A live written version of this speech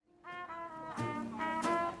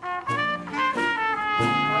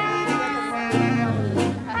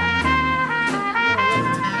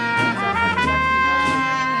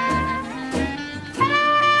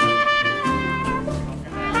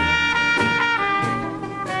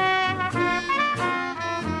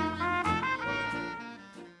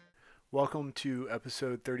Welcome to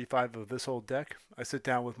episode 35 of This Old Deck. I sit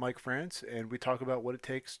down with Mike Frantz and we talk about what it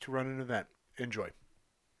takes to run an event. Enjoy.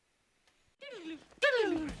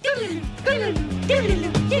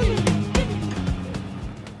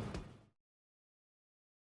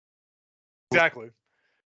 Exactly.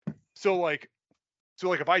 So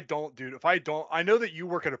if I don't, I know that you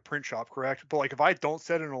work at a print shop, correct? But like, if I don't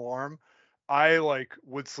set an alarm, I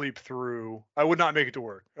would sleep through. I would not make it to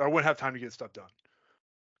work. I wouldn't have time to get stuff done.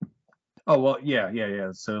 Oh, well,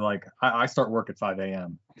 yeah. So like I start work at 5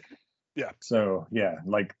 a.m. Yeah. So yeah,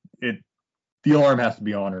 like the alarm has to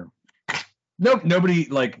be on or nobody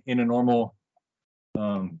like in a normal,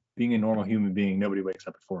 being a normal human being, nobody wakes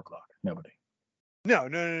up at 4 o'clock. Nobody.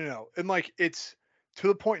 No. And like, it's to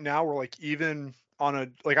the point now where like, even on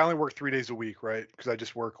I only work 3 days a week, right? Because I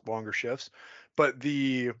just work longer shifts. But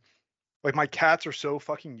my cats are so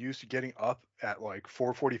fucking used to getting up at like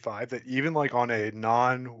 4:45 that even like on a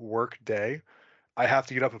non-work day, I have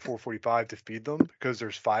to get up at 4:45 to feed them because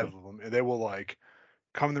there's five of them, and they will like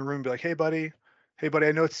come in the room and be like, hey buddy,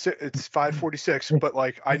 I know it's 5:46, but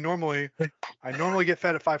like I normally get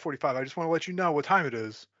fed at 5:45. I just want to let you know what time it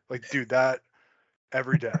is. Like, dude, that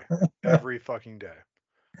every day, every fucking day.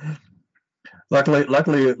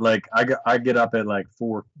 Luckily, like I get up at like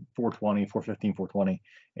 4:20, 4:15, 4:20,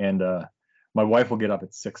 and my wife will get up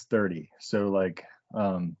at 6:30. So like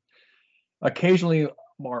occasionally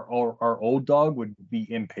our old dog would be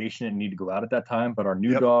impatient and need to go out at that time, but our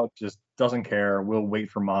new dog just doesn't care. We'll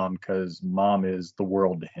wait for mom because mom is the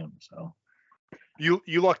world to him. So you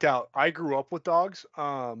lucked out. I grew up with dogs,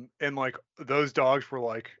 and like those dogs were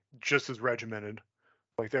like just as regimented.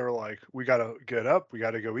 Like they were like, we gotta get up, we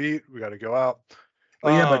gotta go eat, we gotta go out.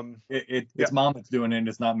 But it's mom that's doing it,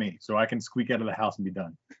 it's not me. So I can squeak out of the house and be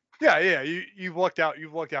done. Yeah. You've lucked out.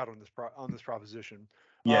 You've lucked out on this proposition.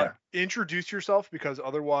 Yeah. Introduce yourself because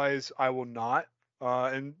otherwise I will not.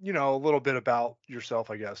 And a little bit about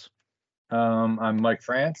yourself, I guess. I'm Mike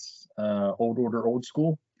Frantz, old order, old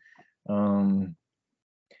school.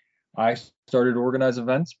 I started to organize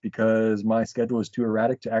events because my schedule is too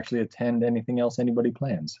erratic to actually attend anything else anybody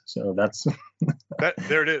plans. So that's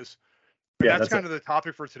there it is. And yeah, that's kind of the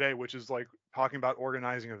topic for today, which is like talking about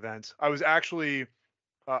organizing events. I was actually,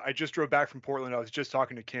 I just drove back from Portland. I was just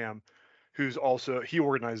talking to Cam, who's also, he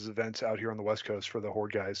organizes events out here on the West Coast for the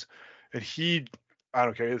Horde guys. And I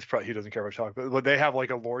don't care. It's probably, he doesn't care about talk, but they have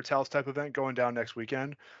like a Lord's House type event going down next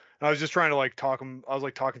weekend. And I was just trying to like I was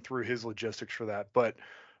like talking through his logistics for that. But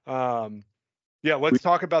yeah, let's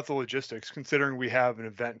talk about the logistics considering we have an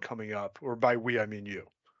event coming up, or by we, I mean you.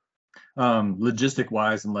 Logistic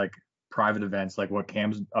wise and like private events, like what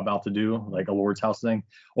Cam's about to do, like a Lord's House thing.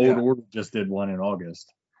 Old Order just did one in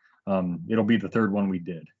August. It'll be the third one we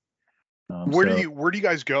did. Where do you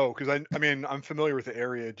guys go? Because I mean, I'm familiar with the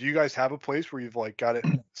area. Do you guys have a place where you've like got it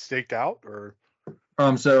staked out, or?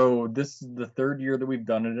 So this is the third year that we've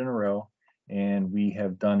done it in a row, and we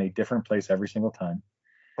have done a different place every single time.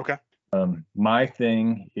 Okay. My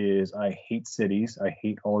thing is I hate cities. I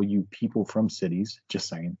hate all you people from cities. Just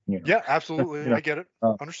saying. Yeah, absolutely. I get it.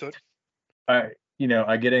 Understood. I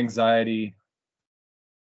get anxiety.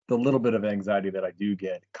 The little bit of anxiety that I do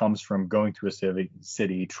get comes from going to a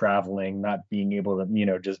city, traveling, not being able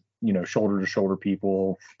to, just, shoulder to shoulder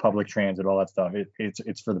people, public transit, all that stuff.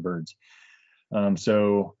 It's for the birds.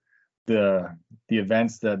 So the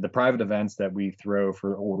events, the private events that we throw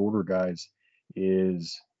for Old Order guys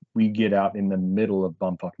is we get out in the middle of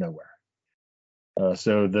bumfuck nowhere.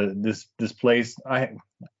 So this place, I'm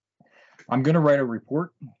gonna write a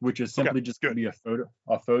report, which is simply just gonna be a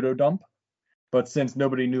photo dump. But since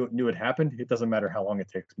nobody knew it happened, it doesn't matter how long it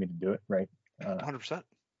takes me to do it, right? 100%.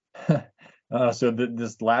 So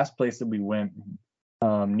this last place that we went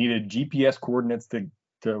needed GPS coordinates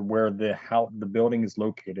to where the building is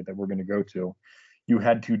located that we're going to go to. You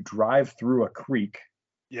had to drive through a creek.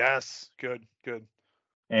 Yes, good.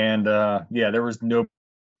 And there was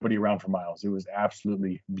nobody around for miles. It was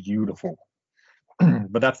absolutely beautiful.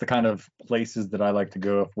 But that's the kind of places that I like to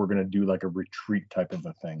go if we're going to do like a retreat type of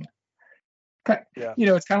a thing. Yeah.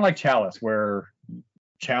 It's kind of like Chalice, where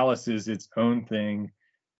Chalice is its own thing.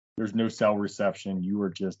 There's no cell reception. You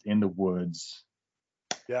are just in the woods.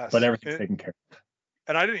 Yes. But everything's taken care of.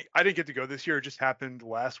 And I didn't get to go this year. It just happened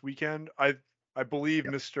last weekend. I believe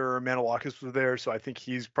Mr. Manalakis was there, so I think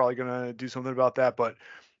he's probably gonna do something about that. But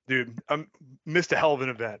dude, I missed a hell of an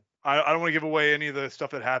event. I don't want to give away any of the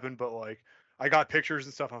stuff that happened, but like I got pictures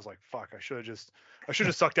and stuff. And I was like, fuck, I should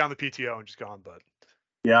have sucked down the PTO and just gone. But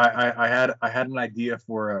yeah, I had an idea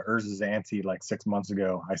for Urza's auntie like 6 months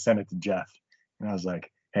ago. I sent it to Jeff, and I was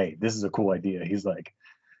like, "Hey, this is a cool idea." He's like,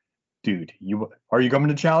 dude, are you coming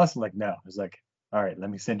to Chalice? I'm like, no. I was like, all right, let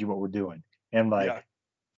me send you what we're doing. And like,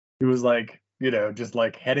 it was like, just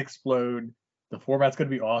like head explode. The format's gonna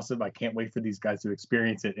be awesome. I can't wait for these guys to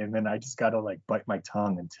experience it. And then I just gotta like bite my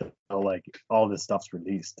tongue until like all this stuff's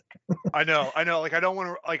released. I know. Like, I don't want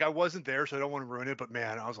to. Like, I wasn't there, so I don't want to ruin it. But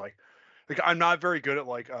man, I was like, I'm not very good at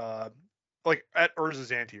like at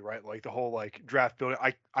Urza's Ante, right? Like the whole like draft building.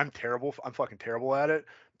 I'm terrible. I'm fucking terrible at it.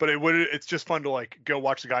 But it's just fun to like go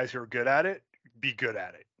watch the guys who are good at it be good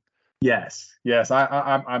at it. Yes.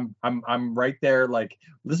 I'm right there. Like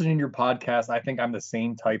listening to your podcast, I think I'm the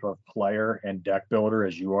same type of player and deck builder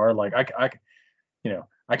as you are. Like I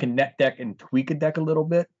can net deck and tweak a deck a little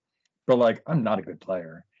bit, but like I'm not a good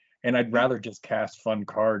player, and I'd rather just cast fun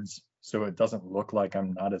cards so it doesn't look like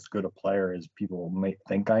I'm not as good a player as people may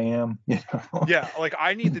think I am. Yeah, like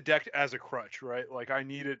I need the deck as a crutch, right? Like I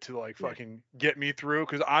need it to like fucking get me through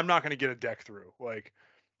because I'm not gonna get a deck through. Like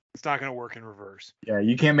it's not gonna work in reverse. Yeah,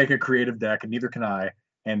 you can't make a creative deck, and neither can I,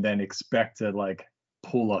 and then expect to like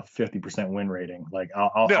pull a 50% win rating. Like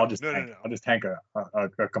I'll just tank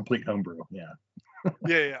a complete homebrew. Yeah.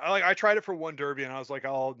 Yeah. I tried it for one derby, and I was like,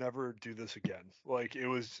 I'll never do this again. Like it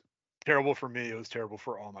was terrible for me. It was terrible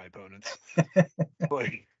for all my opponents.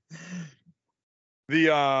 Like the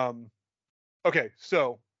okay,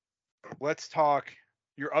 so let's talk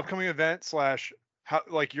your upcoming event / how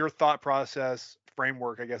like your thought process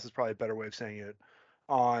framework, I guess is probably a better way of saying it,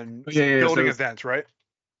 on building events, right?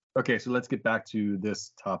 Okay, so let's get back to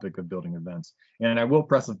this topic of building events. And I will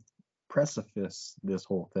preface this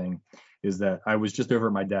whole thing is that I was just over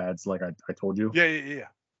at my dad's, like I told you. Yeah.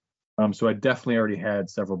 So I definitely already had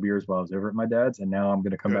several beers while I was over at my dad's, and now I'm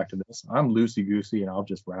going to come back to this. I'm loosey goosey, and I'll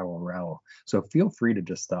just rattle. So feel free to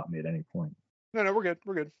just stop me at any point. No, we're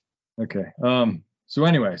good. Okay. So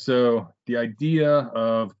anyway, so the idea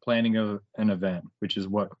of planning an event, which is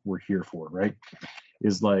what we're here for, right,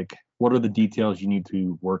 is like, what are the details you need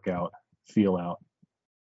to work out, feel out?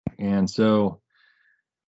 And so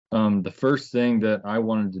the first thing that I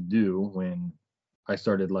wanted to do when I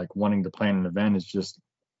started like wanting to plan an event is just,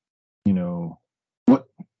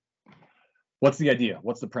 what's the idea?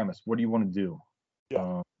 What's the premise? What do you want to do?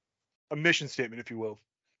 Yeah. A mission statement, if you will.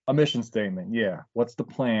 A mission statement, yeah. What's the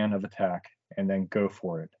plan of attack? And then go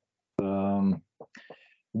for it.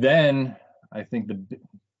 Then I think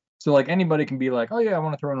so like anybody can be like, oh yeah, I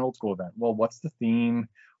want to throw an old school event. Well, what's the theme?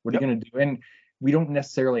 What are you going to do? And we don't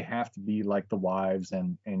necessarily have to be like the wives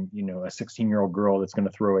and a 16-year-old girl that's going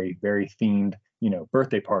to throw a very themed,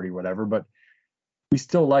 birthday party, whatever. But we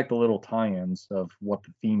still like the little tie-ins of what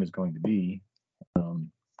the theme is going to be.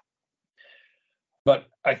 But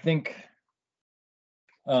I think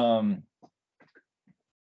too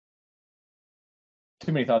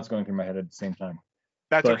many thoughts going through my head at the same time.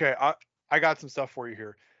 That's okay. I got some stuff for you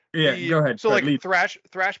here. Yeah, go ahead. So like Thrash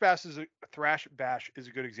Bash is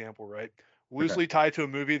a good example, right? Loosely tied to a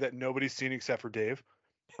movie that nobody's seen except for Dave,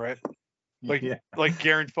 right? Like like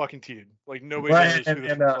guaranteed. Like nobody knows who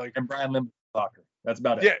and Brian Limbacher. That's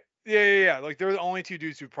about it. Yeah. Like they're the only two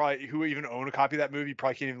dudes who even own a copy of that movie. You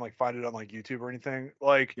probably can't even like find it on like YouTube or anything.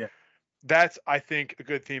 Like that's I think a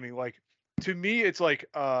good theming. Like to me, it's like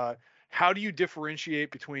how do you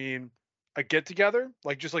differentiate between a get together,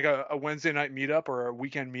 like just like a Wednesday night meetup or a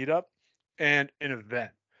weekend meetup, and an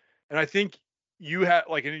event? And I think you have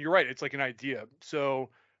like, and you're right, it's like an idea. So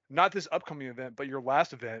not this upcoming event, but your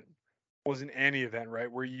last event was an Annie event,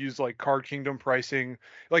 right? Where you use like Card Kingdom pricing.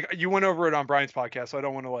 Like you went over it on Brian's podcast, so I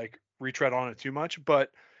don't want to like retread on it too much,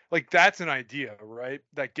 but like that's an idea, right?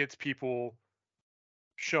 That gets people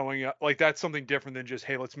showing up. Like that's something different than just,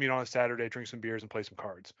 hey, let's meet on a Saturday, drink some beers and play some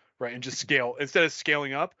cards, right? And just scale. Instead of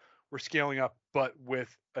scaling up, we're scaling up, but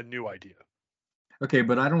with a new idea. Okay,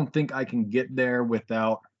 but I don't think I can get there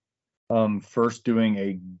without first doing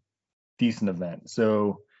a decent event.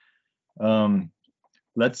 So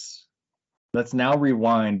let's now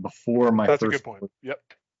rewind before my That's a good point. Yep.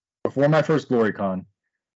 Before my first GloryCon,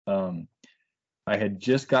 I had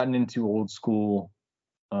just gotten into old school.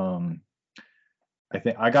 I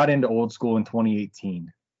think I got into old school in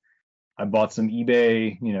 2018. I bought some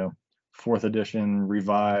eBay, 4th edition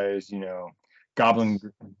revised, Goblin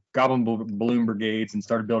Balloon Brigades, and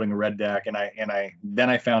started building a red deck. And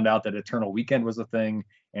I found out that Eternal Weekend was a thing,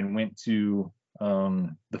 and went to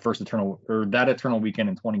that Eternal Weekend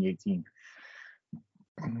in 2018.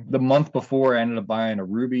 The month before, I ended up buying a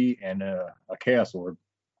Ruby and a Chaos Orb,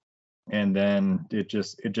 and then it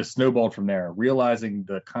just snowballed from there. Realizing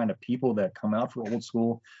the kind of people that come out for old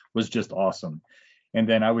school was just awesome. And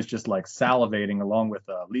then I was just like salivating along with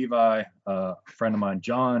Levi, a friend of mine,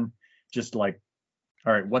 John, just like,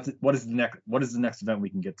 all right, what is the next event we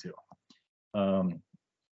can get to?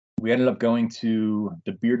 We ended up going to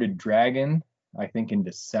the Bearded Dragon, I think in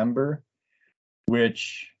December,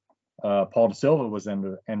 which Paul De Silva was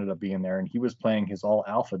ended up being there, and he was playing his all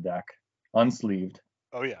alpha deck, unsleeved.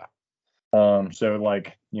 Oh yeah. So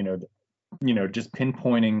like, just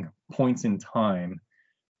pinpointing points in time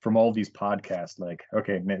from all these podcasts, like,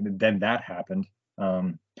 okay, then that happened.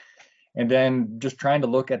 And then just trying to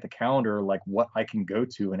look at the calendar, like what I can go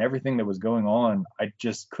to, and everything that was going on, I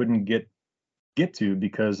just couldn't get to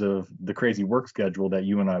because of the crazy work schedule that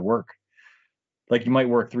you and I work. Like you might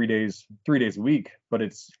work 3 days a week, but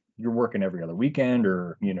you're working every other weekend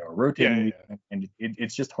or rotating weekend, and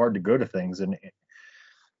it's just hard to go to things. And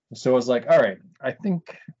so I was like, all right, I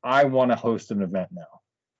think I want to host an event now,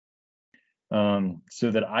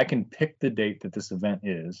 so that I can pick the date that this event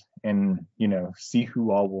is, and see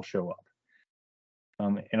who all will show up.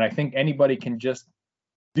 And I think anybody can just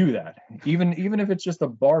do that, even if it's just a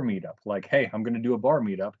bar meetup. Like, hey, I'm going to do a bar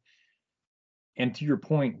meetup. And to your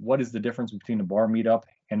point, what is the difference between a bar meetup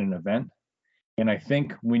and an event? And I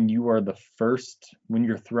think when you're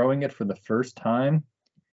throwing it for the first time,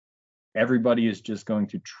 everybody is just going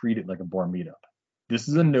to treat it like a bar meetup. This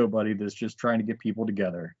is a nobody that's just trying to get people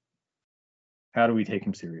together. How do we take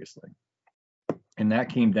him seriously? And that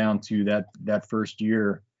came down to that first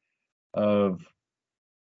year of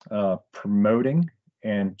promoting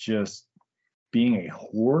and just being a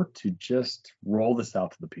whore to just roll this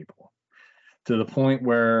out to the people, to the point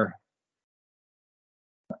where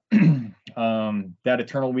that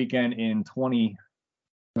Eternal Weekend in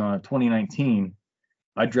 2019,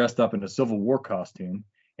 I dressed up in a Civil War costume,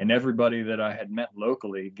 and everybody that I had met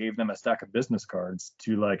locally gave them a stack of business cards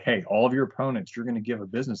to, like, hey, all of your opponents, you're going to give a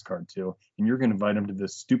business card to, and you're going to invite them to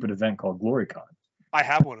this stupid event called GloryCon. I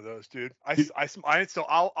have one of those, dude. I still,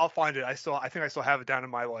 I'll find it. I think I still have it down in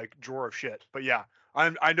my like drawer of shit. But yeah,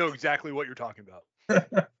 I know exactly what you're talking about.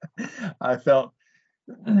 I felt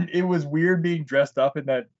it was weird being dressed up in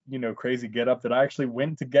that, crazy getup that I actually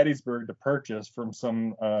went to Gettysburg to purchase from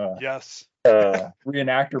some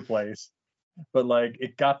reenactor place. But like,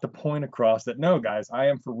 it got the point across that, no, guys, I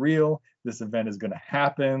am for real. This event is going to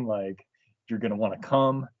happen. Like, you're going to want to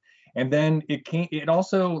come. And then it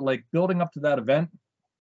also, like, building up to that event,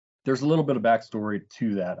 there's a little bit of backstory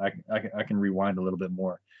to that. I can rewind a little bit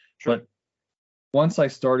more. Sure. But once I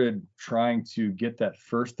started trying to get that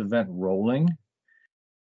first event rolling,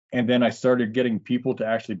 and then I started getting people to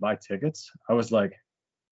actually buy tickets, I was like,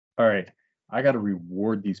 all right, I got to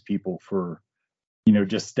reward these people for,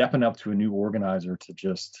 just stepping up to a new organizer to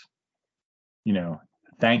just,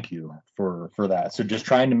 thank you for that. So just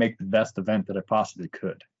trying to make the best event that I possibly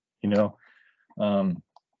could,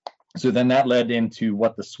 So then that led into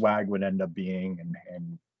what the swag would end up being,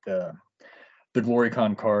 and the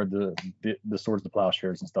GloryCon card, the swords, the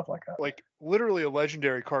plowshares, and stuff like that. Like literally a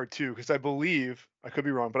legendary card too, because I believe, I could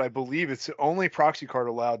be wrong, but I believe it's the only proxy card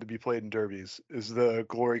allowed to be played in derbies is the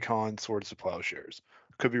GloryCon swords to plowshares.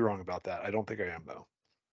 Could be wrong about that. I don't think I am though.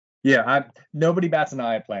 Yeah, nobody bats an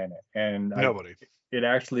eye at playing it, and nobody. It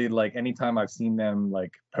actually, like, anytime I've seen them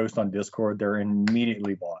like post on Discord, they're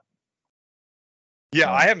immediately bought.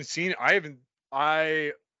 Yeah, I have not seen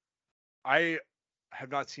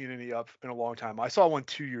any up in a long time. I saw one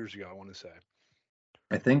 2 years ago, I want to say.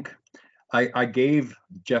 I think I gave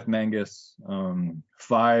Jeff Mangus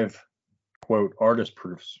 5 quote artist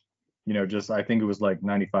proofs, I think it was like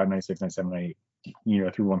 95, 96, 97, 98,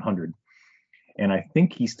 through 100. And I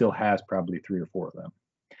think he still has probably 3 or 4 of them.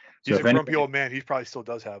 So he's a grumpy old man. He probably still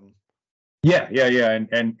does have them. Yeah.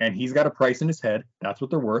 And he's got a price in his head. That's what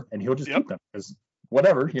they're worth. And he'll just keep them because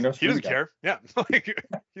whatever, he doesn't care. Yeah. Like, he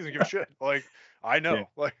doesn't give a shit. Like, I know. Yeah.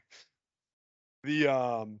 Like the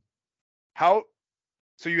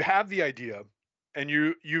so you have the idea and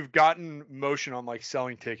you've gotten motion on like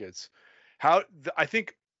selling tickets. I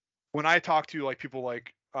think when I talk to like people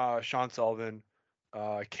like Sean Sullivan,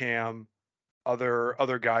 Cam,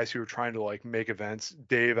 other guys who are trying to like make events,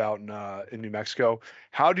 Dave out in New Mexico,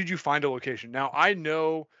 how did you find a location? Now I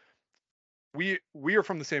know we are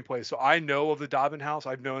from the same place, so I know of the Dobbin House.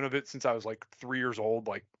 I've known of it since I was like 3 years old,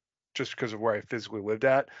 like just because of where I physically lived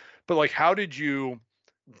at. But like, how did you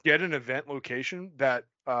get an event location that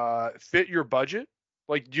fit your budget?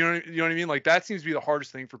 Like, you know what I mean? Like, that seems to be the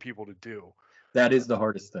hardest thing for people to do. That is the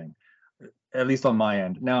hardest thing, at least on my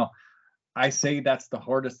end. Now, I say that's the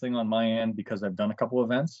hardest thing on my end because I've done a couple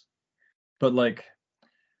events, but like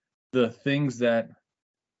the things that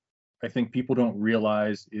I think people don't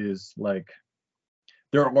realize is like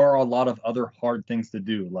there are a lot of other hard things to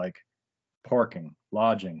do, like parking,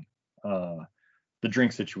 lodging, the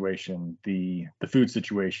drink situation, the food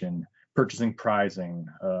situation, purchasing prizing,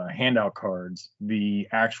 handout cards, the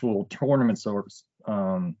actual tournament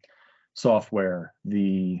software,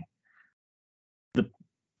 the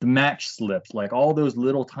match slips, like all those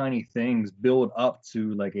little tiny things build up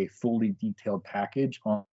to like a fully detailed package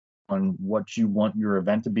on what you want your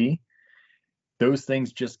event to be. Those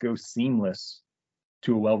things just go seamless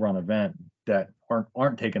to a well-run event that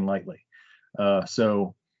aren't taken lightly.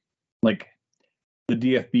 So like the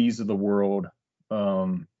DFBs of the world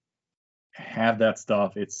have that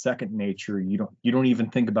stuff. It's second nature. You don't even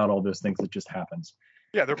think about all those things. It just happens.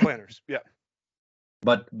 Yeah, they're planners. Yeah.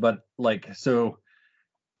 But like, so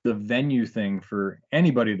the venue thing for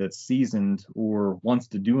anybody that's seasoned or wants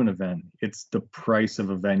to do an event, it's the price of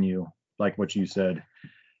a venue, like what you said,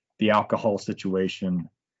 the alcohol situation.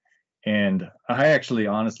 And I actually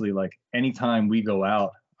honestly, like, anytime we go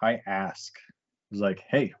out, I ask, it's like,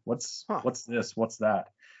 hey, what's this? What's that?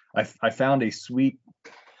 I found a sweet,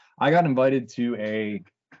 I got invited to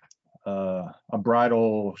a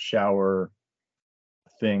bridal shower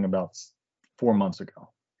thing about 4 months ago.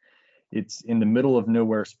 It's in the middle of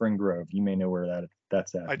nowhere, Spring Grove. You may know where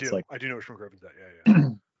that's at. I do. It's like, I do know where Spring Grove is at. Yeah.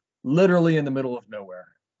 literally in the middle of nowhere.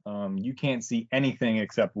 You can't see anything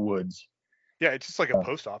except woods. Yeah, it's just like a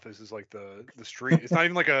post office is like the street. It's not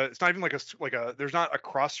even like a there's not a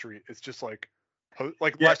cross street. It's just like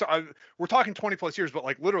last time we're talking 20 plus years, but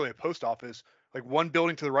like literally a post office, like one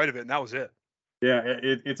building to the right of it, and that was it. Yeah,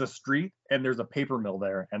 it's a street and there's a paper mill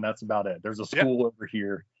there, and that's about it. There's a school over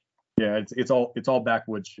here. Yeah, it's all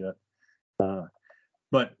backwoods shit.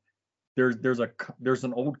 But there's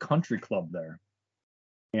an old country club there,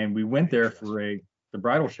 and we went there for the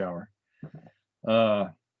bridal shower.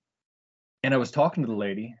 And I was talking to the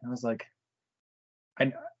lady, and I was like,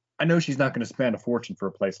 I know she's not going to spend a fortune for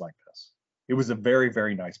a place like this. It was a very,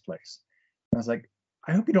 very nice place. And I was like,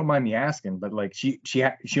 I hope you don't mind me asking, but like she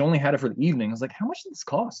only had it for the evening. I was like, how much did this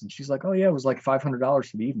cost? And she's like, oh yeah, it was like $500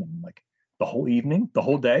 for the evening. I'm like, the whole evening, the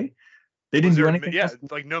whole day. They didn't do anything. Yeah,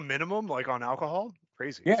 like no minimum, like on alcohol.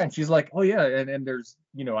 Crazy. Yeah, and she's like, oh yeah, and there's,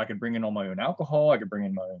 I could bring in all my own alcohol, I could bring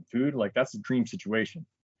in my own food. Like, that's a dream situation.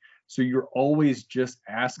 So you're always just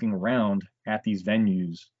asking around at these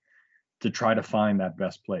venues to try to find that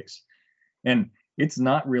best place. And it's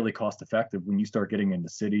not really cost effective when you start getting into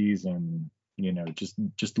cities and,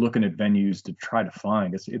 just looking at venues to try to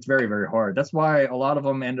find. It's very, very hard. That's why a lot of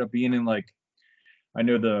them end up being in, like, I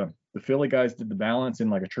know the Philly guys did the Balance in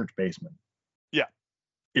like a church basement. Yeah.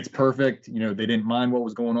 It's perfect. They didn't mind what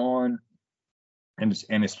was going on, and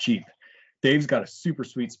it's cheap. Dave's got a super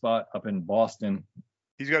sweet spot up in Boston.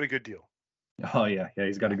 He's got a good deal. Oh yeah,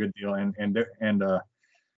 he's got a good deal, and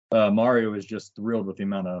Mario is just thrilled with the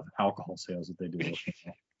amount of alcohol sales that they do.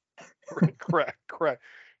 Correct.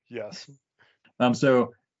 Yes.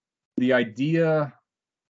 So the idea,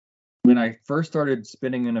 when I first started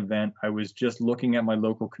spinning an event, I was just looking at my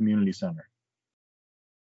local community center.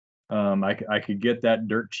 I could get that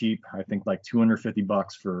dirt cheap. I think like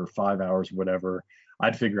 $250 for 5 hours, whatever.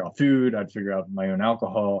 I'd figure out food. I'd figure out my own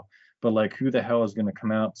alcohol. But like, who the hell is going to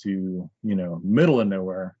come out to, middle of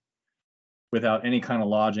nowhere without any kind of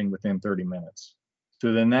lodging within 30 minutes?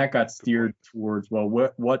 So then that got steered towards, well,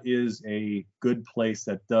 what is a good place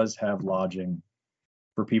that does have lodging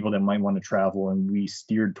for people that might want to travel? And we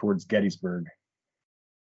steered towards Gettysburg.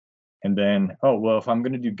 And then, if I'm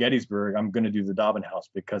going to do Gettysburg, I'm going to do the Dobbin House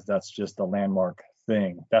because that's just a landmark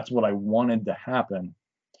thing. That's what I wanted to happen.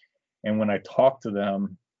 And when I talked to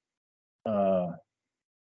them,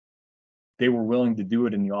 they were willing to do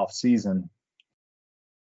it in the off season.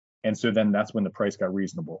 And so then that's when the price got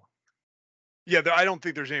reasonable. Yeah, I don't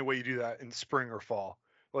think there's any way you do that in spring or fall.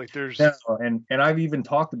 Like there's and I've even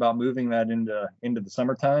talked about moving that into the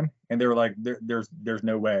summertime, and they were like, there's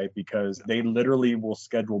no way, because they literally will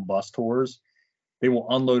schedule bus tours. They will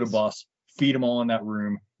unload a bus, feed them all in that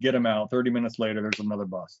room, get them out. 30 minutes later, there's another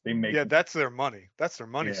bus. They make that's their money. That's their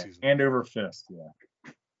money season. Hand over fist.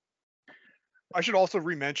 Yeah. I should also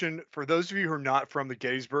re-mention, for those of you who are not from the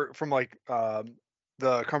Gettysburg, from like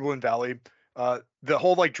the Cumberland Valley, the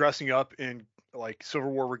whole like dressing up in like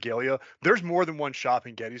Civil War regalia, there's more than one shop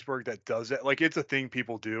in Gettysburg that does it. Like, it's a thing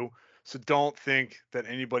people do. So don't think that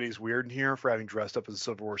anybody's weird in here for having dressed up as a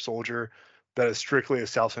Civil War soldier. That is strictly a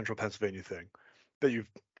South Central Pennsylvania thing that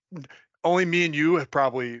only me and you have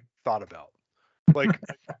probably thought about. Like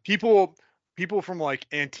people from like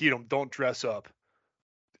Antietam don't dress up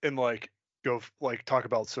and like go like talk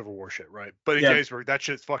about Civil War shit, right? But in Gettysburg, that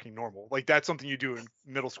shit's fucking normal. Like, that's something you do in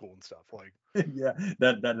middle school and stuff. Like, yeah,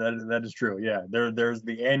 that is true. Yeah, there's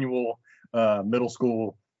the annual middle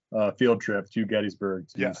school field trip to Gettysburg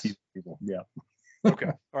to see people. Yeah. Okay.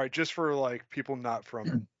 All right. Just for like people not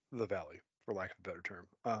from the valley, for lack of a better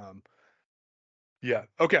term. Yeah.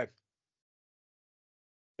 Okay.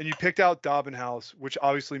 And you picked out Dobbin House, which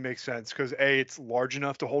obviously makes sense because A, it's large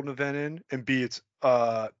enough to hold an event in, and B, it's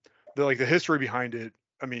the history behind it.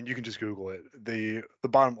 I mean, you can just Google it. The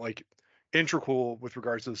bottom, like, integral with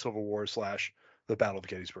regards to the Civil War / the Battle of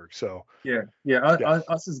Gettysburg. So Yeah. yeah,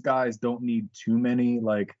 Us as guys don't need too many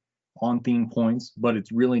like on theme points, but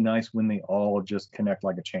it's really nice when they all just connect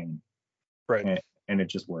like a chain, right. and it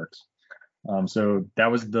just works. So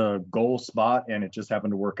that was the goal spot, and it just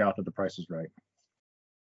happened to work out that the price is right.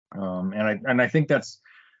 And I think that's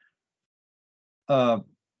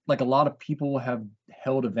like a lot of people have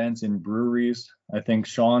held events in breweries. I think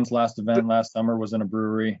Sean's last event last summer was in a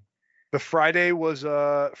brewery. The Friday was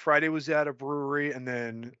at a brewery, and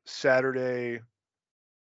then Saturday.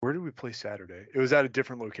 Where did we play Saturday? It was at a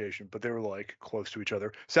different location, but they were like close to each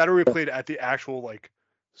other. Saturday we played at the actual like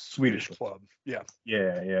Swedish club. Yeah.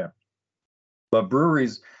 Yeah. But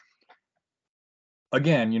breweries,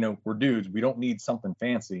 again, we're dudes. We don't need something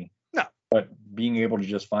fancy. No. But being able to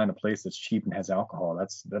just find a place that's cheap and has alcohol,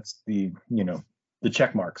 that's the the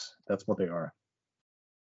check marks. That's what they are.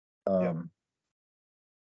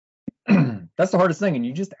 That's the hardest thing, and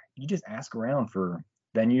you just ask around for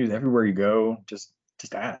venues everywhere you go. Just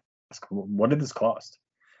ask, what did this cost?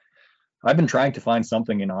 I've been trying to find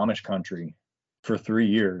something in Amish country for 3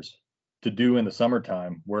 years to do in the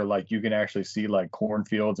summertime, where like you can actually see like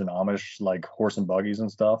cornfields and Amish like horse and buggies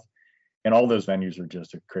and stuff, and all those venues are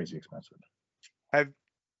just crazy expensive.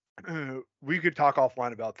 We could talk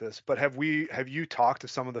offline about this, but have you talked to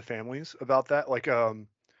some of the families about that? Like, I'm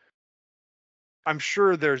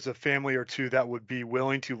sure there's a family or two that would be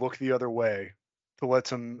willing to look the other way to let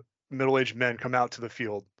some middle-aged men come out to the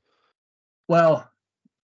field. Well,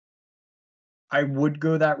 I would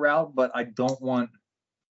go that route, but I don't want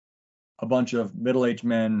a bunch of middle-aged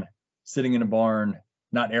men sitting in a barn,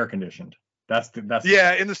 not air conditioned. That's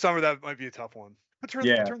yeah. In the summer, that might be a tough one. But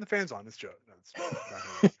turn the fans on. It's Joe.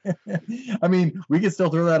 I mean, we could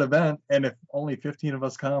still throw that event, and if only 15 of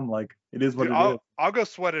us come, like it is what it is. I'll go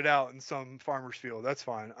sweat it out in some farmer's field. That's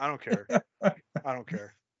fine. I don't care. I don't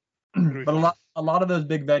care. But a lot of those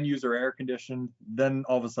big venues are air conditioned. Then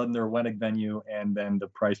all of a sudden they're a wedding venue, and then the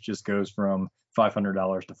price just goes from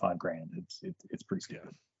 $500 to $5,000. It's pretty stupid.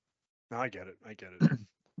 Yeah. No, I get it.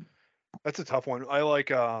 That's a tough one. I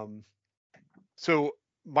like so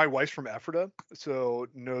my wife's from Ephrata, so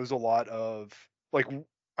knows a lot of like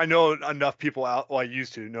I know enough people out. Well, I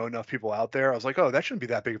used to know enough people out there. I was like, oh, that shouldn't be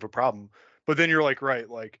that big of a problem. But then you're like, right,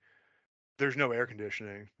 like there's no air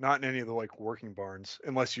conditioning, not in any of the like working barns,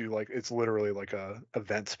 unless you like it's literally like a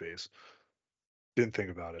event space. Didn't think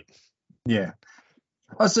about it. Yeah.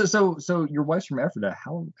 Oh, so your wife's from Ephrata.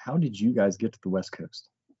 How did you guys get to the West Coast?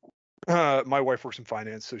 My wife works in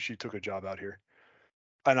finance, so she took a job out here,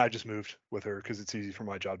 and I just moved with her because it's easy for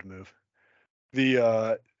my job to move.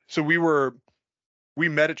 So we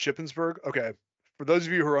met at Shippensburg. Okay, for those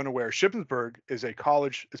of you who are unaware, Shippensburg is a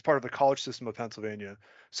college. It's part of the college system of Pennsylvania,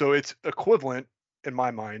 so it's equivalent in my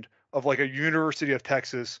mind of like a University of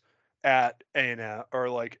Texas at A&M or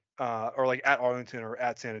like at Arlington or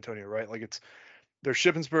at San Antonio, right? Like there's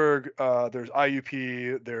Shippensburg, there's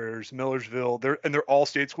IUP, there's Millersville, they're all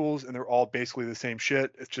state schools and they're all basically the same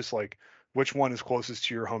shit. It's just like which one is closest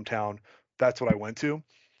to your hometown. That's what I went to.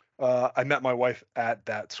 I met my wife at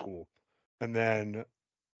that school, and then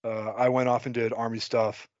I went off and did Army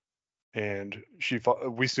stuff, and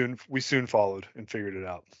we soon followed and figured it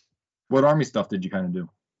out. What Army stuff did you kind of do?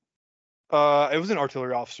 It was an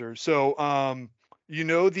artillery officer. So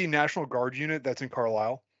the National Guard unit that's in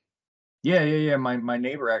Carlisle. Yeah. My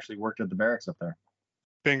neighbor actually worked at the barracks up there.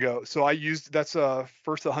 Bingo. So that's 1st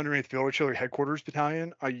 108th Field Artillery Headquarters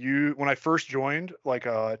Battalion. When I first joined,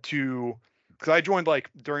 because I joined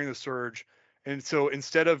like during the surge, and so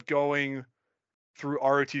instead of going through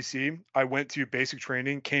ROTC, I went to basic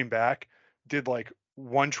training, came back, did like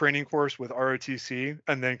one training course with ROTC,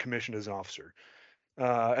 and then commissioned as an officer,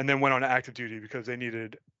 and then went on active duty because they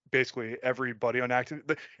needed basically everybody on active.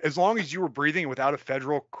 As long as you were breathing without a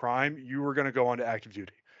federal crime, you were going to go on to active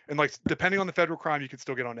duty. And like, depending on the federal crime, you could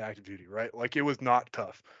still get on to active duty, right? Like it was not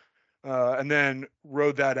tough. And then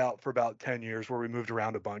rode that out for about 10 years where we moved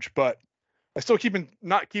around a bunch, but I still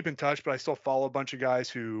not keep in touch, but I still follow a bunch of guys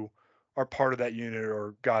who are part of that unit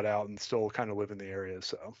or got out and still kind of live in the area.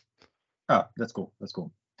 So. Oh, that's cool.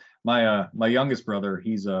 My youngest brother,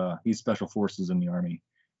 he's special forces in the Army.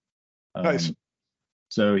 Nice.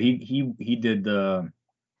 So he did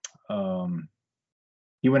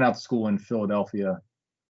he went out to school in Philadelphia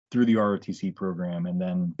through the ROTC program, and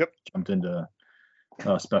then jumped into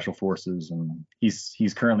special forces, and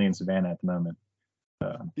he's currently in Savannah at the moment,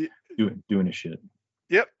 doing his shit.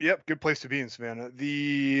 Yep. Good place to be in Savannah.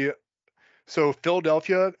 So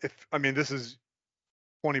Philadelphia, this is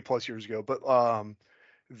 20 plus years ago, but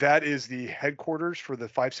that is the headquarters for the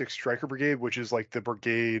 5/6 Stryker Brigade, which is like the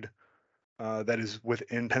brigade that is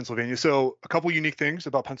within Pennsylvania. So a couple unique things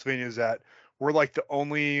about Pennsylvania is that we're like the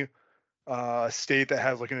only state that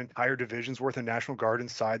has like an entire division's worth of National Guard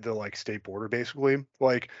inside the like state border, basically.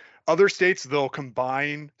 Like other states, they'll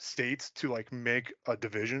combine states to like make a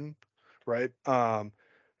division, right?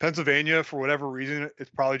 Pennsylvania, for whatever reason, it's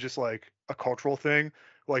probably just like a cultural thing.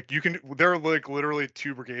 Like there are like literally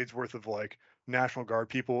 2 brigades worth of like National Guard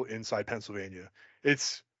people inside Pennsylvania.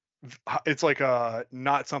 It's like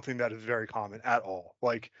not something that is very common at all.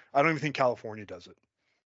 Like I don't even think California does it.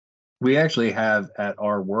 We actually have at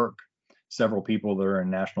our work several people that are in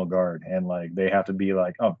National Guard, and like they have to be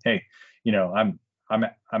like, oh, hey, I'm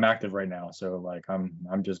active right now, so like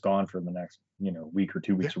I'm just gone for the next week or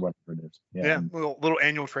 2 weeks or whatever it is. Yeah, little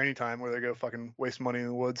annual training time where they go fucking waste money in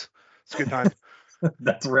the woods. It's a good time.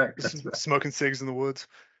 That's right. Smoking cigs in the woods.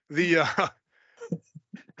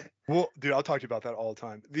 Well, dude, I'll talk to you about that all the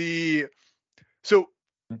time. So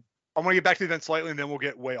I want to get back to the event slightly, and then we'll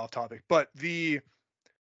get way off topic. But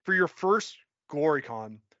for your first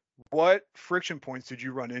GloryCon, what friction points did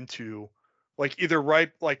you run into? Like either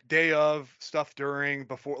right, like day of, stuff during,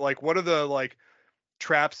 before, like what are the like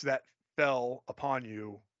traps that fell upon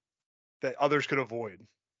you that others could avoid?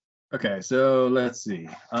 Okay, so let's see.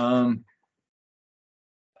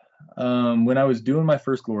 When I was doing my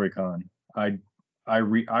first GloryCon, I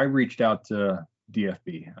reached out to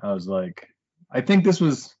DFB. I was like, I think this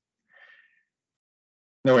was.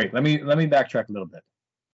 No, wait. Let me backtrack a little bit.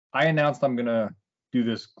 I announced I'm gonna do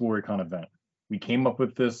this GloryCon event. We came up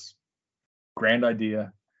with this grand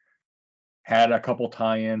idea, had a couple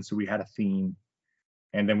tie-ins, so we had a theme,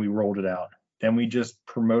 and then we rolled it out. Then we just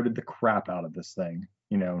promoted the crap out of this thing,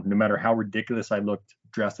 no matter how ridiculous I looked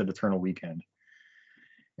dressed at Eternal Weekend.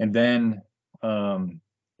 And then it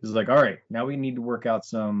was like, all right, now we need to work out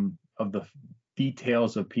some of the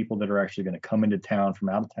details of people that are actually going to come into town from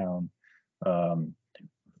out of town,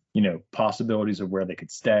 possibilities of where they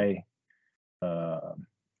could stay,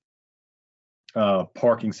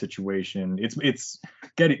 parking situation. It's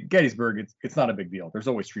Gettysburg. It's not a big deal. There's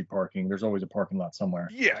always street parking. There's always a parking lot somewhere.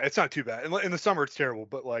 Yeah, it's not too bad. In the summer, it's terrible,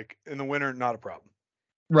 but like in the winter, not a problem.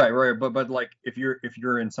 Right. But like if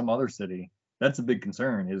you're in some other city, that's a big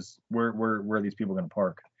concern. Is where are these people going to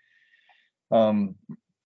park?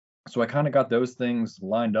 So I kind of got those things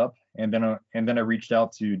lined up, and then I reached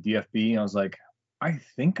out to DFB, and I was like, I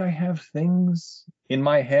think I have things in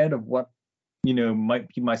my head of what might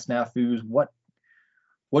be my snafus. What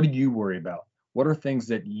do you worry about? What are things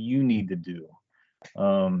that you need to do?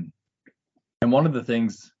 And one of the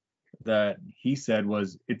things that he said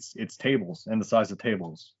was it's tables and the size of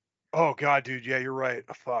tables. Oh God, dude, yeah, you're right.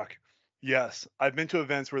 Fuck. Yes, I've been to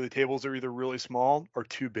events where the tables are either really small or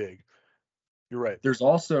too big. You're right. There's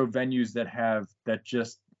also venues that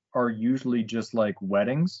just are usually just like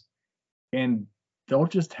weddings, and they'll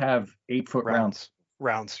just have 8-foot rounds.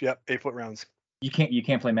 Yep, 8-foot rounds. You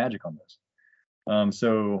can't play Magic on those.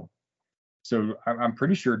 So I'm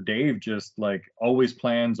pretty sure Dave just like always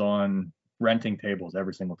plans on renting tables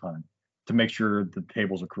every single time to make sure the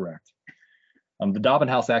tables are correct. The Dobbin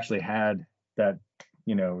House actually had that.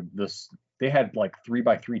 They had like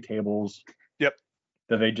 3x3 tables. Yep.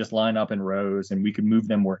 That they just line up in rows, and we could move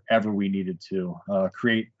them wherever we needed to,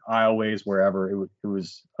 create aisleways wherever. It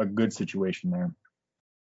was a good situation there.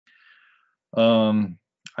 I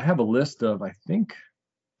have a list of, I think,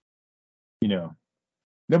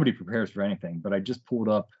 nobody prepares for anything, but I just pulled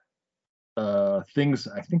up things.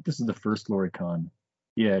 I think this is the first GloryCon.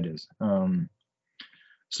 Yeah, it is.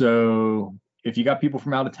 So if you got people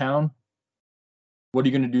from out of town, what are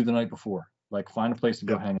you going to do the night before? Like find a place to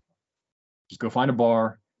go hang out. Just go find a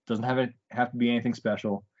bar. Doesn't have to be anything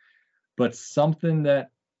special. But something that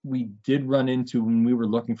we did run into when we were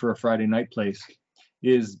looking for a Friday night place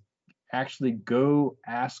is actually go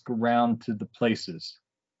ask around to the places.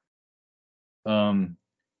 And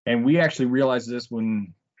we actually realized this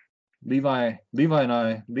when Levi's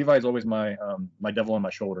always my devil on my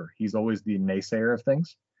shoulder. He's always the naysayer of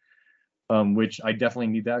things, which I definitely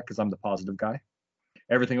need that because I'm the positive guy.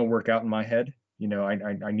 Everything will work out in my head.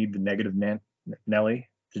 I need the negative Nelly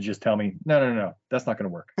to just tell me, no, that's not going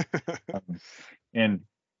to work. And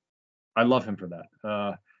I love him for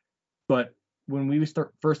that. But when we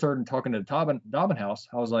first started talking to the Dobbin House,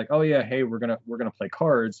 I was like, oh yeah, hey, we're gonna play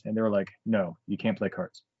cards, and they were like, no, you can't play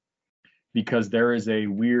cards. because there is a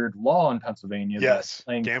weird law in Pennsylvania Yes, that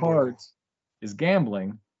playing gambling. cards is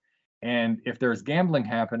gambling, and if there's gambling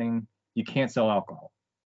happening, you can't sell alcohol.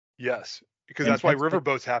 Yes, because And that's why Pennsylvania-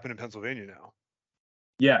 riverboats happen in Pennsylvania now.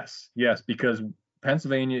 Yes, because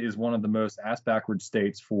Pennsylvania is one of the most ass-backward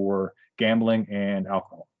states for gambling and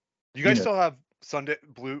alcohol. You guys know. still have Sunday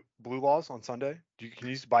blue laws on Sunday? Can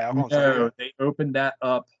you buy alcohol on Sunday? No, they opened that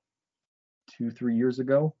up 2-3 years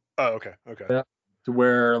ago. Oh, okay. Yeah. To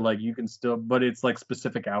where like you can still, but it's like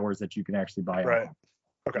specific hours that you can actually buy Right. alcohol.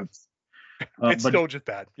 Okay. It's It's but, still just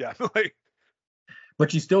bad. Yeah. Like,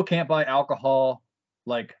 but you still can't buy alcohol,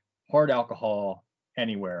 like hard alcohol,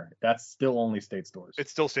 anywhere. That's still only state stores.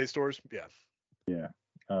 it's still state stores. Yeah. Yeah.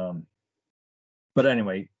 But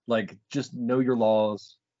anyway, like just know your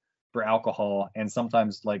laws for alcohol. And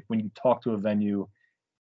sometimes like when you talk to a venue,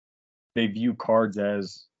 they view cards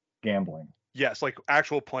as gambling. Yes, like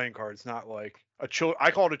actual playing cards, not like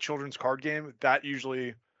I call it a children's card game. That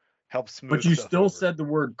usually helps smooth. But you stuff still over. said the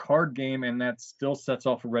word card game, and that still sets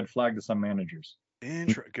off a red flag to some managers.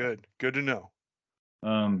 Good to know.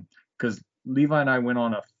 Because Levi and I went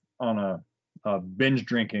on a binge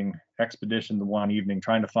drinking expedition the one evening,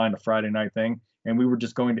 trying to find a Friday night thing, and we were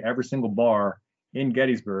just going to every single bar in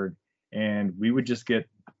Gettysburg, and we would just get,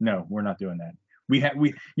 no, we're not doing that. We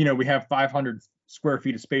have 500 square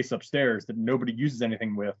feet of space upstairs that nobody uses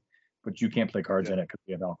anything with, but you can't play cards in it because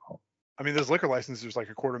we have alcohol. I mean, those liquor licenses like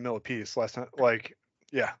 $250,000 a piece last time. Like,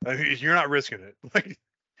 yeah, I mean, you're not risking it. Like,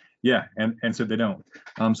 yeah, and so they don't.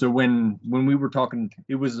 So when we were talking,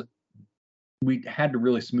 we had to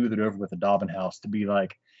really smooth it over with the Dobbin House to be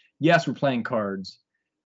like, yes, we're playing cards.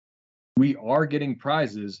 We are getting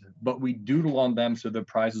prizes, but we doodle on them so the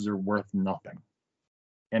prizes are worth nothing.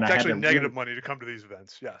 And it's I actually had negative money to come to these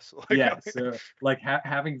events. Yes. Like, yeah. So like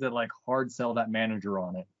having to like hard sell that manager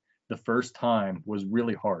on it the first time was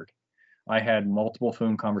really hard. I had multiple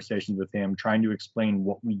phone conversations with him trying to explain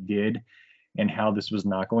what we did and how this was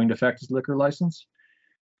not going to affect his liquor license.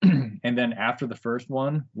 And then after the first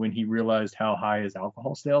one, when he realized how high his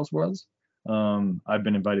alcohol sales was, I've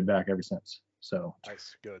been invited back ever since. So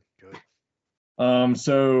nice, good.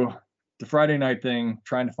 So the Friday night thing,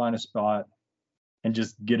 trying to find a spot and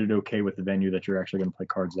just get it okay with the venue that you're actually going to play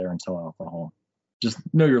cards there and sell alcohol. Just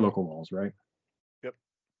know your local laws, right? Yep.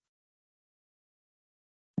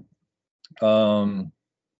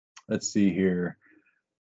 Let's see here.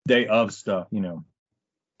 Day of stuff,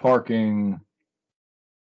 parking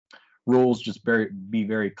rules, just be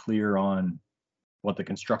very clear on what the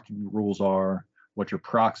construction rules are, what your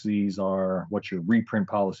proxies are, what your reprint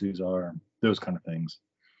policies are, those kind of things.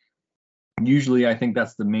 Usually I think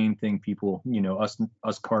that's the main thing people,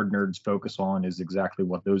 us card nerds focus on is exactly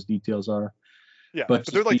what those details are. Yeah, but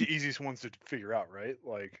they're like the easiest ones to figure out, right?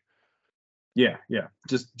 Like, yeah.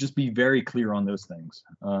 Just be very clear on those things.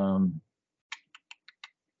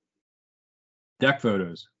 Deck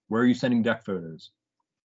photos. Where are you sending deck photos?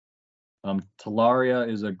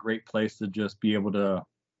 Talaria is a great place to just be able to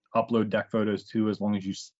upload deck photos to, as long as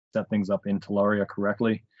you set things up in Talaria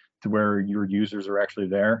correctly to where your users are actually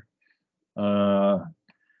there.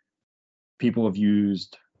 People have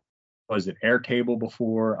used, Airtable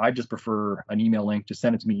before. I just prefer an email link. Just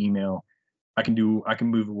send it to me email. I can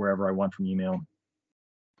move it wherever I want from email.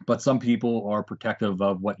 But some people are protective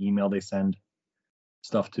of what email they send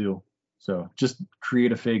stuff to. So just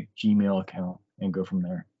create a fake Gmail account and go from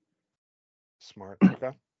there. Smart.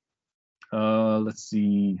 Okay. Let's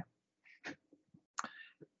see.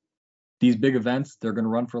 These big events, they're going to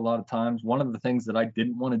run for a lot of times. One of the things that I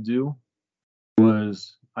didn't want to do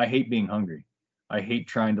was, I hate being hungry. I hate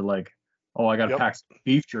trying to I got to pack some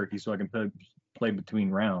beef jerky so I can play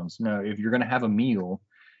between rounds. No, if you're going to have a meal,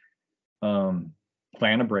 plan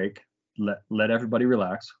a break. Let everybody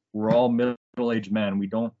relax. We're all middle-aged men. We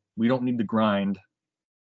don't need to grind,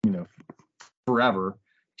 forever.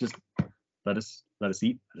 Just let us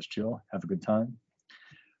eat, let us chill, have a good time.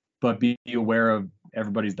 But be aware of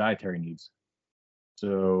everybody's dietary needs.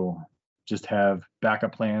 So just have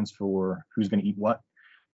backup plans for who's going to eat what,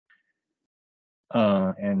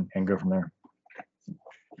 and go from there.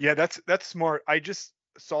 Yeah, that's smart. I just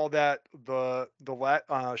saw that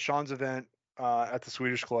Sean's event at the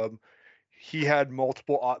Swedish Club, he had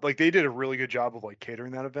multiple, they did a really good job of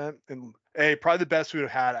catering that event, and probably the best we'd have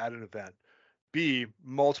had at an event. B,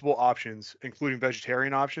 multiple options, including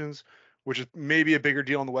vegetarian options, which is maybe a bigger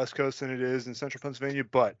deal on the West Coast than it is in Central Pennsylvania,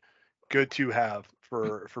 but good to have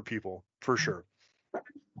for people, for sure.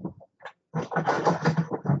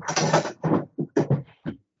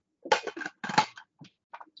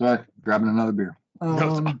 So grabbing another beer.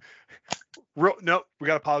 No, we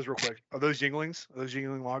got to pause real quick. Are those Yinglings? Are those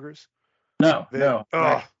Yingling lagers? No, They, no.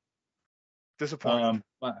 disappointed.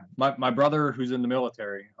 My brother who's in the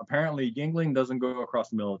military, apparently Yingling doesn't go across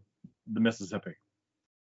the Mississippi.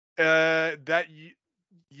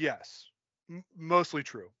 Yes, mostly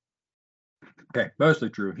true. Okay, mostly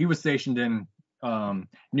true. He was stationed in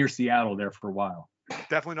near Seattle there for a while.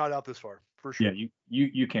 Definitely not out this far, for sure. Yeah,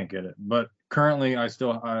 you can't get it. But currently, I've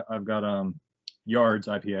got Yards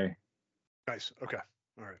IPA. Nice. Okay.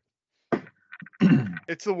 All right.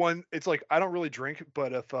 It's the one. It's like I don't really drink,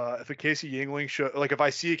 but if a case of Yingling like if I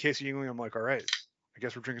see a case of Yingling, I'm like, all right, I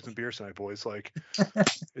guess we're drinking some beer tonight, boys. Like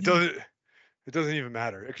it doesn't even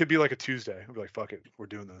matter. It could be like a Tuesday. I'll be like, fuck it, we're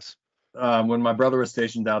doing this. When my brother was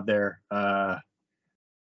stationed out there,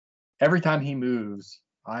 every time he moves,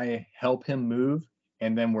 I help him move,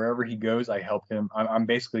 and then wherever he goes, I help him. I'm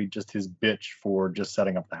basically just his bitch for just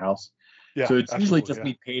setting up the house. Yeah. So it's usually just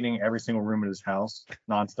me painting every single room in his house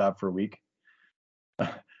nonstop for a week.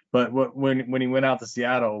 But when he went out to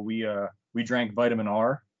Seattle, we drank vitamin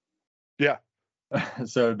R. Yeah.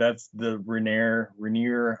 So that's the Rainier,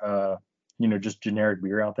 just generic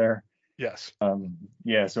beer out there. Yes.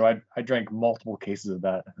 Yeah. So I drank multiple cases of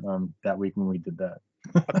that that week when we did that.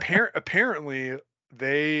 Apparently,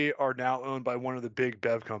 they are now owned by one of the big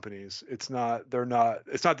bev companies. It's not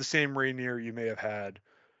the same Rainier you may have had.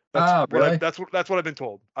 Really? That's what I've been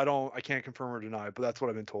told. I can't confirm or deny, but that's what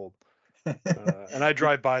I've been told. And I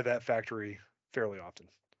drive by that factory fairly often.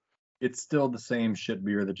 It's still the same shit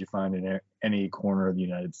beer that you find in any corner of the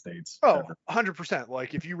United States. Oh, 100%.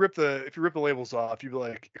 Like if you rip the labels off, you'd be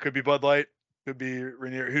like, it could be Bud Light, could be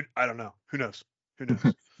Rainier. I don't know. Who knows?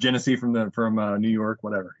 Genesee from New York,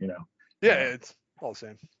 whatever, Yeah, it's all the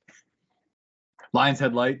same. Lion's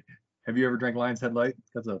Head Light. Have you ever drank Lion's Head Light?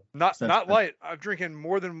 That's not light. I've drinking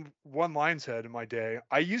more than one Lion's Head in my day.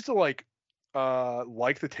 I used to like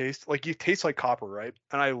the taste. Like it tastes like copper, right?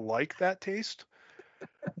 And I like that taste.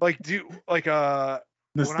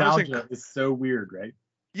 Nostalgia is so weird, right?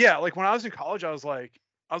 Yeah, like when I was in college, I was like,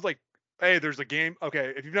 hey, there's a game.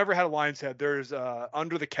 Okay, if you've never had a Lion's Head, there's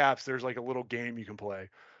under the caps, there's like a little game you can play,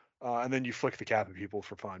 and then you flick the cap at people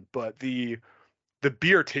for fun. But the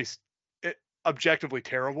beer tastes objectively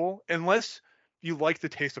terrible unless you like the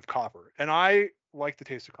taste of copper, and I like the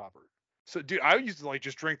taste of copper. So, dude, I used to like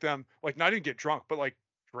just drink them, like not even get drunk, but like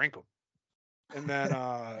drink them, and then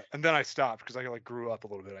I stopped because I like grew up a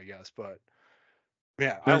little bit, I guess. But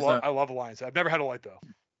yeah, I love a Lion's Head. I've never had a light though.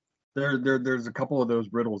 There's a couple of those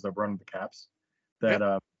riddles that run the caps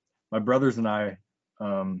that my brothers and I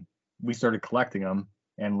we started collecting them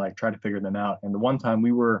and like tried to figure them out. And the one time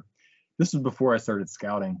this was before I started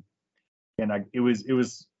scouting, and I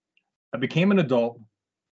became an adult.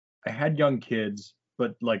 I had young kids,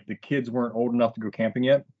 but like the kids weren't old enough to go camping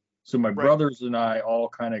yet. So my brothers and I all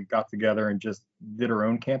kind of got together and just did our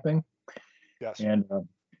own camping. Yes. And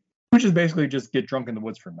which is basically just get drunk in the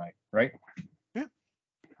woods for a night, right? Yeah.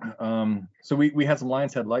 So we had some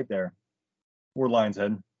Lion's Head Light there, or Lion's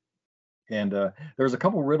Head, and there was a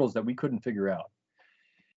couple riddles that we couldn't figure out,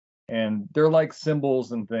 and they're like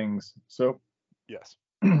symbols and things. So yes.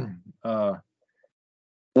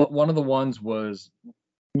 One of the ones was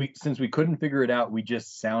since we couldn't figure it out, we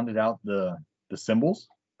just sounded out the symbols,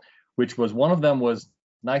 which was one of them was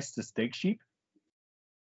nice to steak sheep.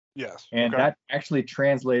 Yes. And that actually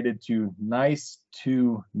translated to nice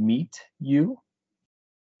to meet you.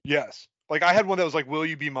 Yes. Like I had one that was like, will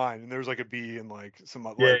you be mine? And there was like a B and like some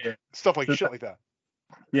stuff like shit like that.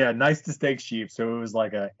 Yeah. Nice to steak sheep. So it was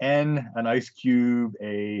like a N, an ice cube,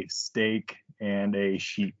 a steak, and a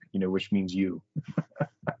sheep, which means you.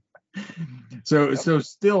 So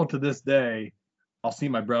still to this day, I'll see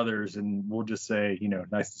my brothers and we'll just say,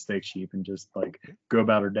 nice to steak sheep and just like go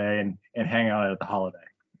about our day and hang out at the holiday.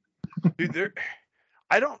 Dude,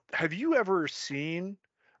 have you ever seen,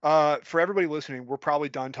 for everybody listening, we're probably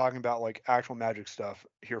done talking about like actual Magic stuff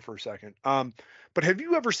here for a second. But have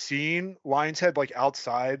you ever seen Lion's Head like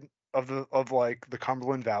outside of the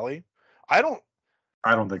Cumberland Valley? I don't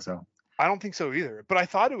think so. I don't think so either. But I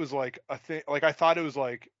thought it was like a thing. Like I thought it was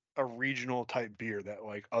like a regional type beer that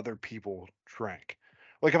like other people drank.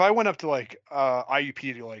 Like if I went up to like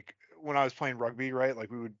IUP to like when I was playing rugby, right?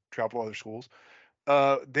 Like we would travel to other schools.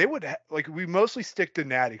 They would we mostly stick to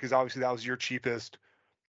Natty because obviously that was your cheapest.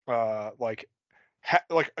 Like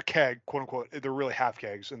a keg, quote unquote. They're really half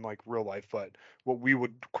kegs in like real life, but what we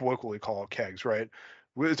would colloquially call kegs, right?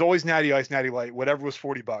 It's always Natty Ice, Natty Light, whatever was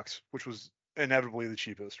 $40, which was inevitably the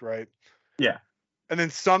cheapest, right? Yeah. And then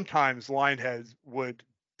sometimes Lionheads would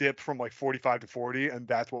dip from like 45 to 40, and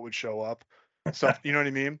that's what would show up. Stuff, you know what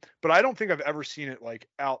I mean? But I don't think I've ever seen it like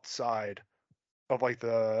outside of like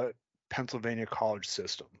the Pennsylvania college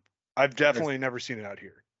system. I've definitely never seen it out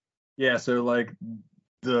here. Yeah, so like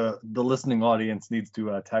the listening audience needs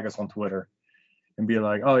to tag us on Twitter and be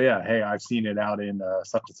like, oh yeah, hey, I've seen it out in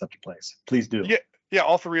such and such a place. Please do. Yeah, yeah,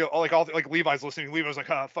 all three, like Levi's listening. Levi's like,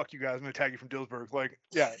 fuck you guys, I'm gonna tag you from Dillsburg. Like,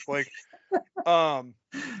 yeah, like, um,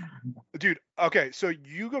 dude. Okay, so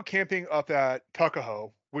you go camping up at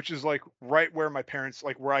Tuckahoe, which is like right where my parents,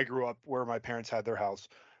 like where I grew up, where my parents had their house.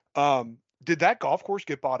 Did that golf course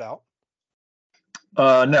get bought out?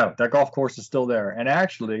 No, that golf course is still there. And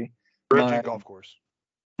actually, Bridging golf course.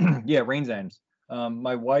 yeah, Rains Ends.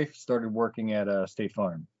 My wife started working at a State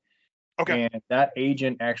Farm. Okay. And that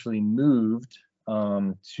agent actually moved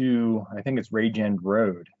to, I think it's Rage End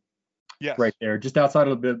Road. Yes. Right there, just outside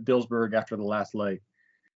of Billsburg after the last light.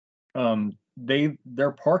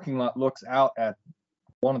 Their parking lot looks out at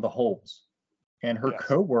one of the holes. And her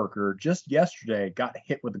coworker just yesterday got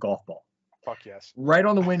hit with a golf ball. Fuck yes. Right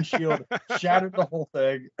on the windshield, shattered the whole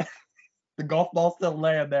thing. The golf ball still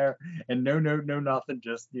laying there, and no nothing.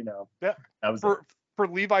 Just yeah. That was for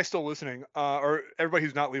Levi still listening, or everybody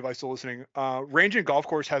who's not Levi still listening. Range and Golf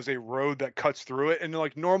Course has a road that cuts through it, and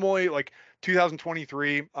like normally, like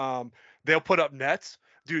 2023, they'll put up nets,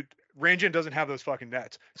 dude. Range doesn't have those fucking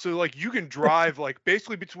nets, so like you can drive like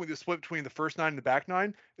basically between the split between the first nine and the back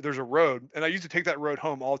nine. There's a road, and I used to take that road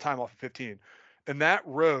home all the time off of 15, and that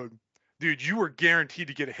road, dude, you were guaranteed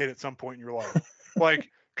to get a hit at some point in your life, like.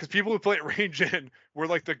 Because people who play at Range In were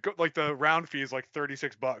like the round fee is like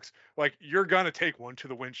 $36. Like you're gonna take one to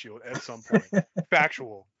the windshield at some point.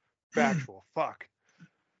 Factual. Fuck.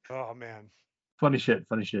 Oh man. Funny shit.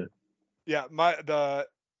 Yeah, the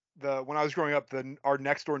when I was growing up, our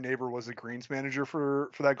next door neighbor was the greens manager for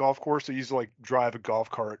that golf course. So he used to like drive a golf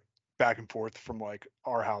cart back and forth from like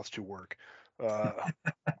our house to work,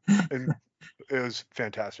 and it was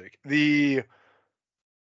fantastic. Were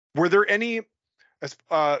there any? As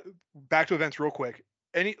back to events real quick,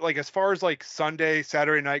 any like as far as like Sunday,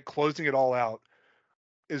 Saturday night, closing it all out,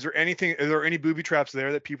 is there any booby traps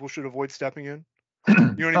there that people should avoid stepping in? You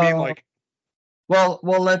know what I mean? Like, well,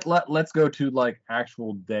 let's go to like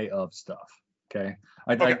actual day of stuff. Okay.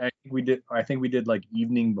 I think we did like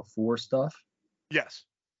evening before stuff. Yes.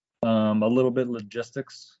 A little bit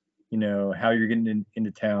logistics, how you're getting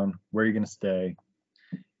into town, where you're going to stay.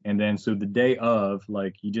 And then, so the day of,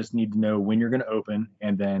 like, you just need to know when you're going to open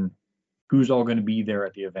and then who's all going to be there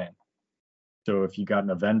at the event. So if you got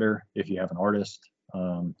a vendor, if you have an artist,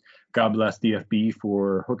 God bless DFB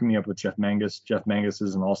for hooking me up with Jeff Mangus. Jeff Mangus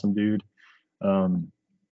is an awesome dude.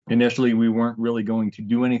 Initially, we weren't really going to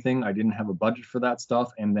do anything. I didn't have a budget for that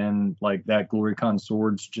stuff. And then, like, that GloryCon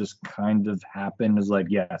swords just kind of happened. It's like,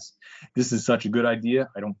 yes, this is such a good idea.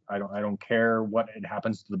 I don't care what it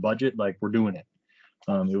happens to the budget. Like, we're doing it.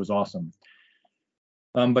 It was awesome.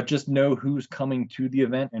 But just know who's coming to the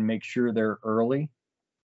event and make sure they're early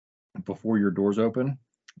before your doors open.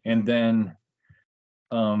 And then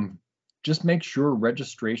just make sure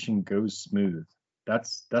registration goes smooth.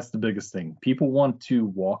 That's the biggest thing. People want to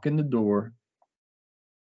walk in the door,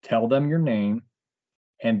 tell them your name,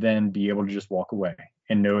 and then be able to just walk away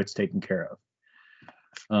and know it's taken care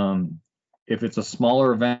of. If it's a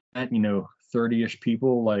smaller event, 30-ish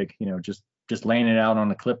people, like, just laying it out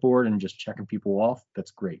on a clipboard and just checking people off,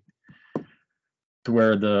 that's great. To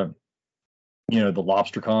where the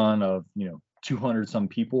LobsterCon of 200 some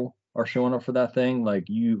people are showing up for that thing, like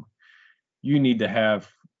you need to have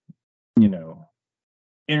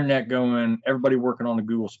internet going, everybody working on a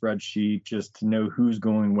Google spreadsheet just to know who's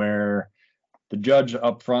going where. The judge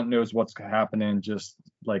up front knows what's happening. Just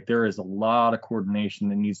like there is a lot of coordination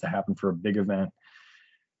that needs to happen for a big event.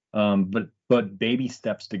 But baby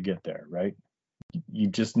steps to get there, right? You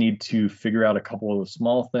just need to figure out a couple of the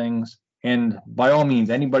small things. And by all means,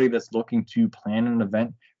 anybody that's looking to plan an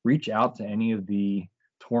event, reach out to any of the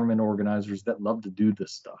tournament organizers that love to do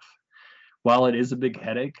this stuff. While it is a big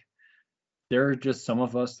headache, there are just some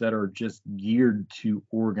of us that are just geared to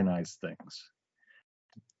organize things.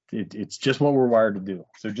 It's just what we're wired to do.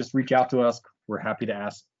 So just reach out to us. We're happy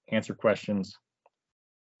to answer questions.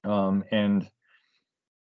 And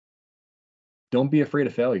don't be afraid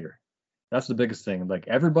of failure. That's the biggest thing. Like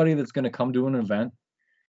everybody that's going to come to an event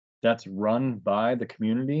that's run by the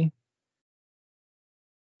community,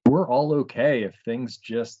 we're all okay if things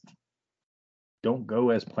just don't go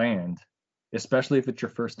as planned, especially if it's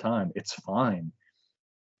your first time. It's fine.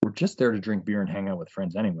 We're just there to drink beer and hang out with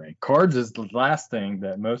friends anyway. Cards is the last thing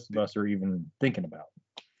that most of us are even thinking about.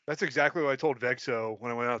 That's exactly what I told Vexo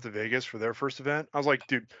when I went out to Vegas for their first event. I was like,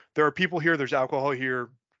 dude, there are people here. There's alcohol here.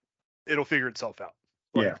 It'll figure itself out.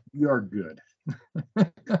 Like, yeah, we are good.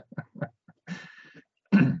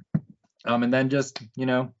 And then just,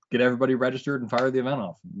 get everybody registered and fire the event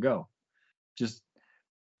off and go. Just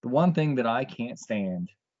the one thing that I can't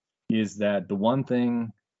stand is that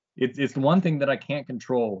it's the one thing that I can't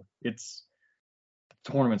control. It's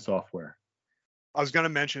tournament software. I was gonna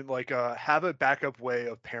mention have a backup way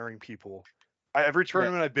of pairing people. Every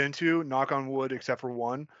tournament I've been to, knock on wood, except for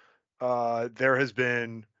one, there has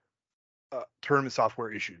been tournament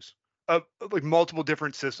software issues. Like multiple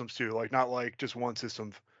different systems too, like not like just one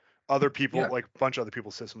system. Other people, like a bunch of other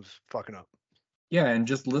people's systems, fucking up. Yeah, and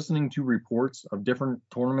just listening to reports of different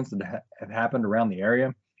tournaments that have happened around the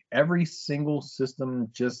area, every single system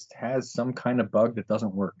just has some kind of bug that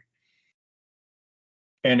doesn't work.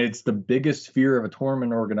 And it's the biggest fear of a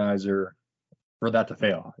tournament organizer for that to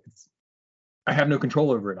fail. I have no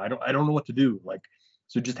control over it. I don't know what to do.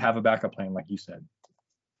 So just have a backup plan, like you said.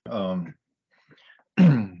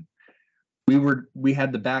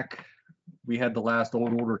 we had the last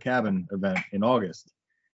Old Order Cabin event in August,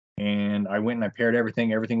 and I went and I paired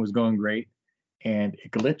everything. Everything was going great, and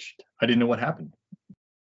it glitched. I didn't know what happened.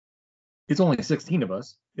 It's only 16 of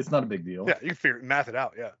us. It's not a big deal. Yeah, you can math it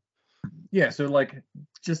out. Yeah. Yeah. So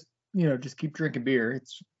just keep drinking beer.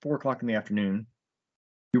 It's 4:00 in the afternoon.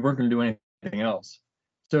 We weren't going to do anything else.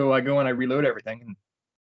 So I go and I reload everything, and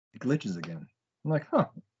it glitches again. I'm like, huh,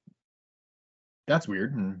 that's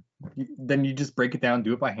weird. And then you just break it down,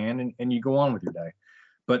 do it by hand, and you go on with your day.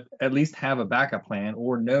 But at least have a backup plan,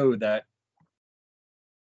 or know that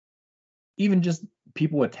even just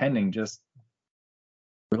people attending, just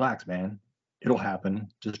relax, man. It'll happen.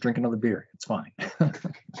 Just drink another beer. It's fine.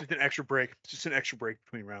 Just an extra break. Just an extra break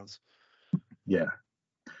between rounds. Yeah.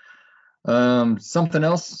 Something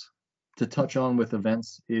else to touch on with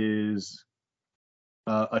events is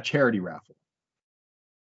a charity raffle.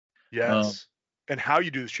 Yes. And how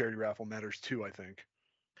you do this charity raffle matters too, I think.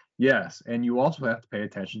 Yes, and you also have to pay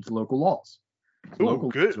attention to local laws.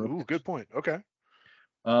 Good point. Okay.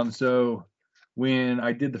 So when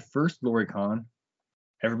I did the first GloryCon,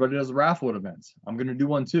 everybody does raffle at events. I'm going to do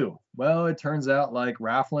one too. Well, it turns out like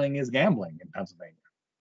raffling is gambling in Pennsylvania.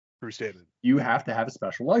 True statement. You have to have a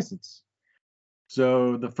special license.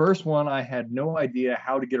 So the first one, I had no idea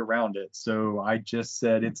how to get around it. So I just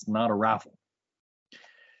said it's not a raffle.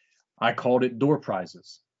 I called it door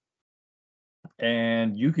prizes.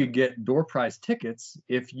 And you could get door prize tickets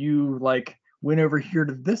if you went over here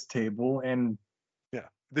to this table and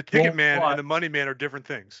the ticket man and the money man are different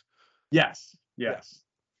things. Yes.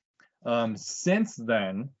 Since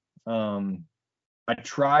then, I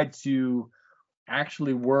tried to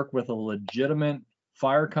actually work with a legitimate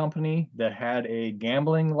fire company that had a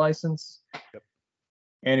gambling license. Yep.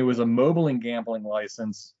 And it was a mobile and gambling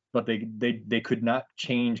license, but they could not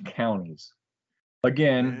change counties.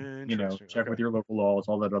 Again, check with your local laws,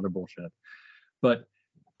 all that other bullshit. But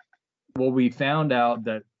what we found out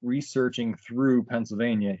that researching through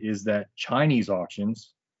Pennsylvania is that Chinese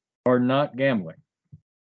auctions are not gambling.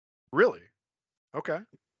 Really? Okay.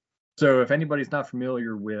 So if anybody's not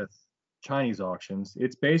familiar with Chinese auctions,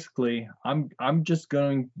 it's basically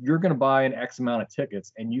you're going to buy an X amount of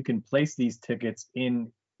tickets, and you can place these tickets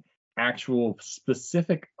in actual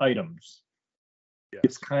specific items. Yes.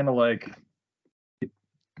 It's kind of like,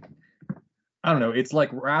 I don't know, it's like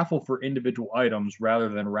raffle for individual items rather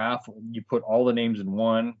than raffle. You put all the names in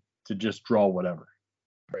one to just draw whatever.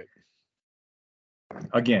 Right.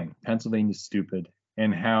 Again, Pennsylvania's stupid.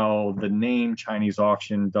 And how the name Chinese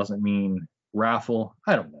auction doesn't mean raffle,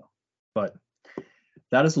 I don't know. But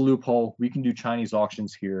that is a loophole. We can do Chinese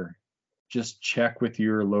auctions here. Just check with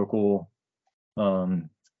your local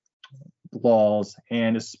laws,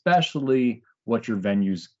 and especially what your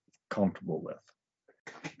venue's comfortable with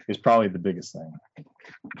is probably the biggest thing.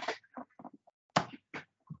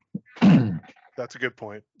 That's a good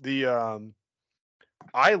point. The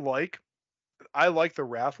I like the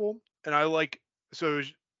raffle, and so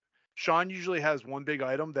Sean usually has one big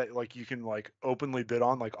item that you can openly bid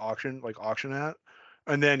on, auction at,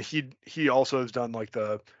 and then he also has done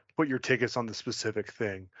the put your tickets on the specific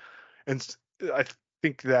thing, and I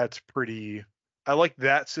think that's pretty. I like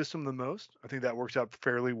that system the most. I think that works out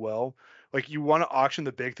fairly well. You want to auction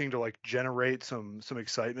the big thing to generate some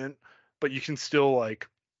excitement, but you can still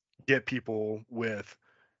get people with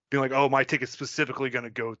being oh, my ticket's specifically going to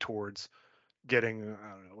go towards getting,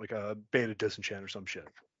 I don't know, a beta disenchant or some shit.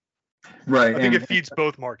 Right. I think it feeds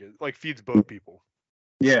both markets, feeds both people.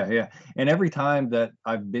 Yeah. And every time that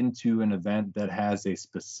I've been to an event that has a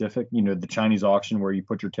specific, the Chinese auction where you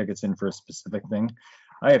put your tickets in for a specific thing,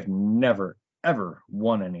 I have never, ever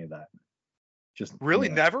won any of that. Just really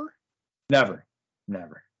never? Never.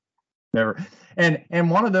 Never. And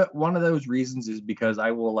one of those reasons is because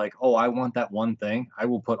I will like, oh, I want that one thing. I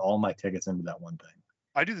will put all my tickets into that one thing.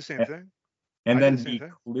 I do the same thing. And I do then the same be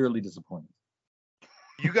thing. clearly disappointed.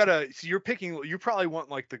 You gotta see. You're picking. You probably want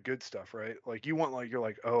like the good stuff, right? Like you want like you're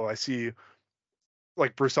like, oh, I see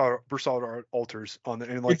like Broussard altars on the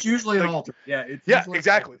and It's usually an like altar. Yeah, it's yeah, usually an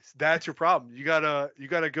exactly. altar. That's your problem. You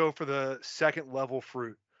gotta go for the second level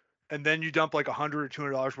fruit, and then you dump like $100 or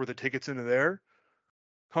 $200 worth of tickets into there.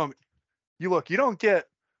 You don't get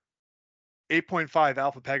 8.5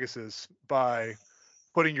 Alpha Pegasus by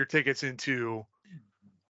putting your tickets into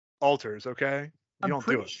altars. Okay, you I'm don't do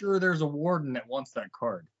pretty it. sure there's a warden that wants that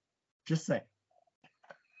card. Just saying.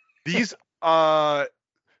 These so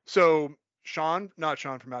Sean, not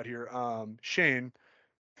Sean from out here, Shane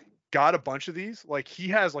got a bunch of these. Like he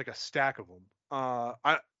has like a stack of them.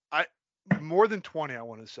 I more than 20, I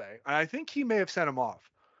want to say. And I think he may have sent them off.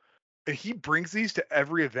 And he brings these to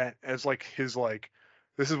every event as like his like,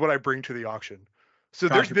 this is what I bring to the auction. So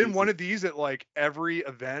there's been one Contribution. of these at like every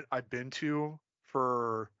event I've been to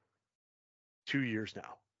for 2 years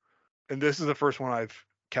now. And this is the first one I've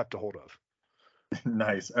kept a hold of.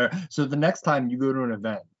 Nice. So the next time you go to an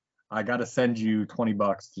event, I got to send you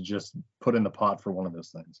 $20 to just put in the pot for one of those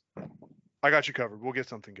things. I got you covered. We'll get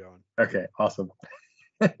something going. Okay, awesome.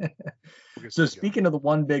 We'll get So something going. speaking of the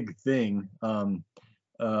one big thing,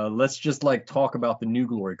 let's just like talk about the new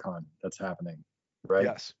Glory Con that's happening, right?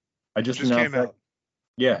 Yes. I It just just announced came that. out.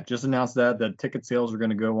 Yeah, just announced that the ticket sales are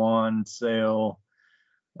going to go on sale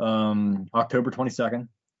October 22nd,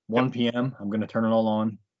 1 p.m. I'm going to turn it all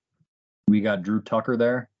on. We got Drew Tucker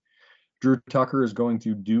there. Drew Tucker is going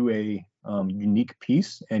to do a unique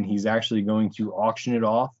piece, and he's actually going to auction it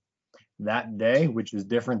off that day, which is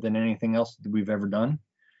different than anything else that we've ever done.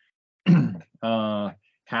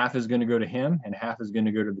 Half is going to go to him, and half is going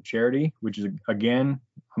to go to the charity, which is, again,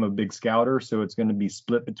 I'm a big scouter, so it's going to be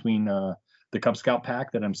split between the Cub Scout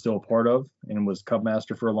pack that I'm still a part of and was Cub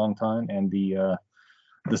Master for a long time, and the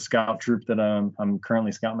scout troop that I'm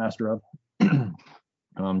currently Scoutmaster of.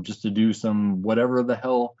 Just to do some whatever the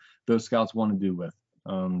hell those scouts want to do with.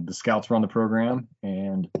 The scouts run the program,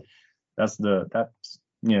 and that's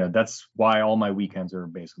why all my weekends are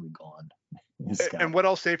basically gone. And what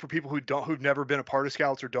I'll say for people who've never been a part of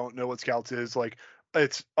Scouts or don't know what Scouts is, like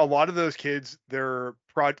it's a lot of those kids, they're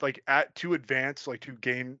like to advance, like to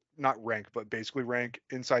gain not rank, but basically rank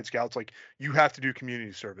inside Scouts, like you have to do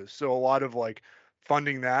community service. So a lot of like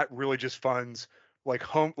funding that really just funds like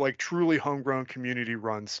truly homegrown community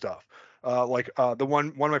run stuff. The one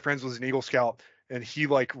of my friends was an Eagle Scout, and he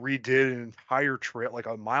like redid an entire trail, like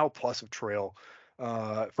a mile plus of trail,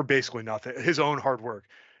 for basically nothing, his own hard work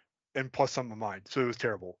and plus some of mine. So it was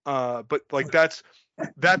terrible. But like that's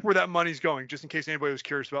where that money's going, just in case anybody was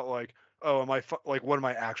curious about like, oh, like what am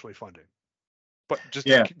I actually funding? But just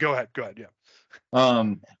Yeah. go ahead. Yeah.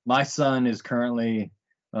 My son is currently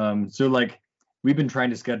so like we've been trying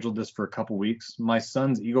to schedule this for a couple weeks. My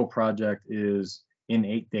son's Eagle project is in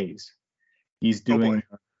 8 days. He's doing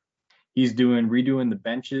redoing the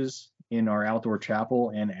benches in our outdoor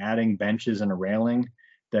chapel and adding benches and a railing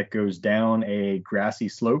that goes down a grassy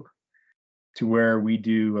slope to where we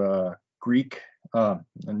do Creek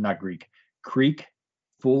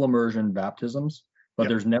full immersion baptisms, but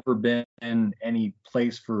there's never been any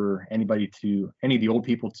place for any of the old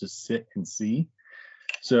people to sit and see.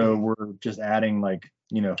 So we're just adding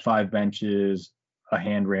 5 benches, a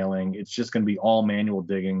hand railing. It's just going to be all manual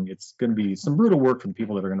digging. It's going to be some brutal work for the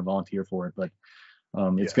people that are going to volunteer for it, but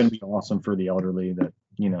it's going to be awesome for the elderly that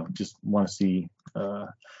just want to see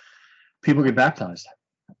people get baptized.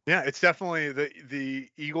 Yeah, it's definitely the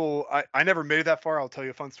Eagle. I never made it that far. I'll tell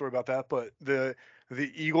you a fun story about that. But the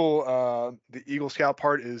Eagle Scout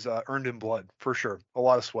part is earned in blood for sure. A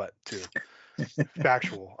lot of sweat too.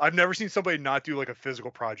 Factual. I've never seen somebody not do like a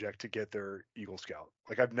physical project to get their Eagle Scout.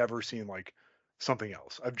 Like I've never seen like something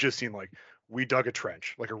else. I've just seen like we dug a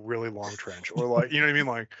trench, like a really long trench, or like you know what I mean,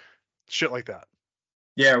 like shit like that.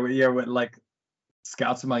 Yeah, like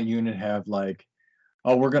scouts in my unit have like,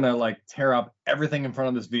 oh, we're gonna tear up everything in front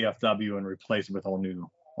of this VFW and replace it with all new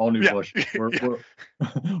bush.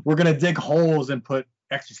 We're gonna dig holes and put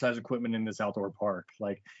exercise equipment in this outdoor park.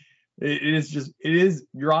 Like you're right.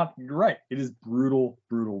 It is brutal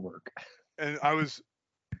work. And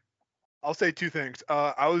I'll say 2 things.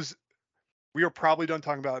 We are probably done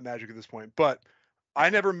talking about Magic at this point, but I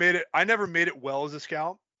never made it well as a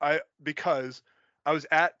scout. Because I was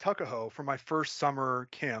at Tuckahoe for my first summer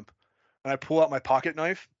camp, and I pull out my pocket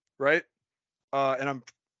knife, right? And I'm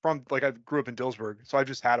from I grew up in Dillsburg, so I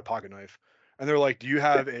just had a pocket knife. And they're like, "Do you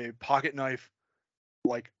have a pocket knife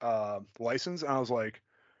license?" And I was like,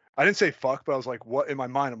 I didn't say fuck, but I was like, what in my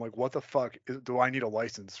mind? I'm like, what the fuck do I need a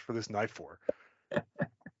license for this knife for?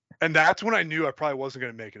 And that's when I knew I probably wasn't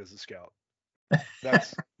going to make it as a scout.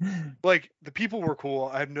 That's like the people were cool.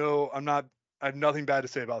 I have nothing bad to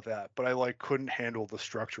say about that, but I like couldn't handle the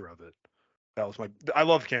structure of it. That was I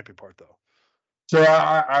love the camping part though. So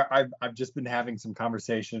I've just been having some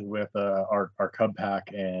conversations with our Cub Pack,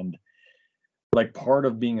 and like part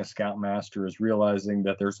of being a scoutmaster is realizing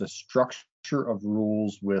that there's a structure of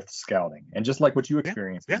rules with scouting, and just like what you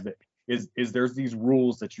experienced, is there's these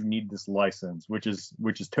rules that you need this license, which is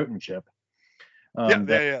totem chip. There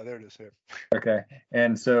it is. Yeah. Okay,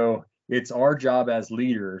 and so it's our job as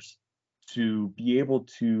leaders to be able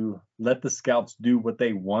to let the scouts do what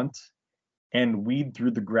they want and weed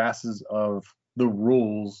through the grasses of the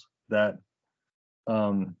rules that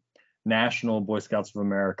National Boy Scouts of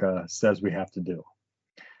America says we have to do.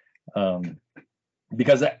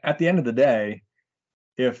 Because at the end of the day,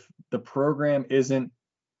 if the program isn't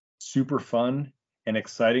super fun and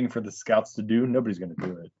exciting for the scouts to do, nobody's going to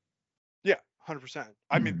do it. Yeah, 100%.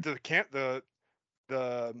 I mean, the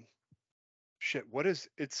shit. What is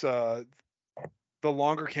it's the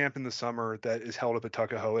longer camp in the summer that is held up at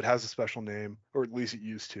Tuckahoe. It has a special name, or at least it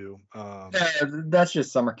used to. That's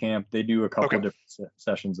just summer camp. They do a couple of different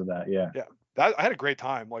sessions of that. Yeah. Yeah. I had a great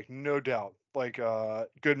time, like no doubt. Like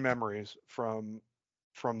good memories from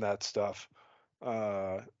that stuff.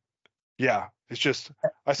 Yeah, it's just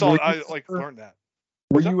I learned that.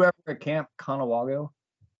 Were you ever at Camp Conawago?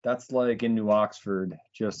 That's like in New Oxford,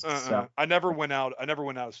 just south. I never went out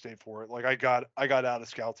of state for it. Like I got out of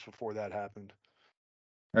scouts before that happened.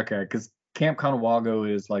 Okay, because Camp Conawago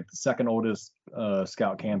is like the second oldest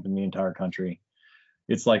scout camp in the entire country.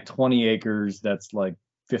 It's like 20 acres. That's like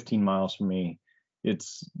 15 miles from me.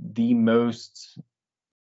 It's the most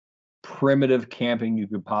primitive camping you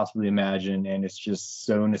could possibly imagine, and it's just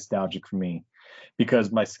so nostalgic for me because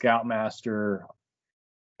my scoutmaster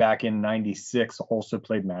back in '96 also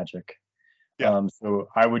played Magic. Yeah. So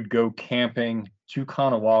I would go camping to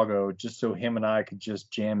Conawago just so him and I could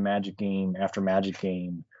just jam Magic game after Magic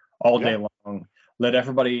game all day long. Let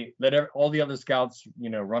all the other scouts,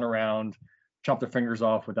 run around, chop their fingers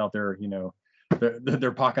off without their,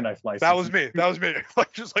 their pocket knife license. That was me.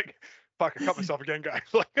 Like just like, fuck, I cut myself again, guys.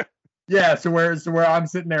 Like, yeah. So where I'm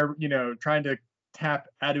sitting there, trying to tap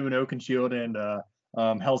Adu and Oakenshield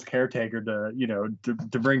and Hell's Caretaker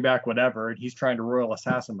to bring back whatever, and he's trying to Royal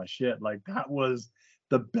Assassin my shit. Like that was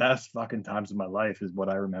the best fucking times of my life, is what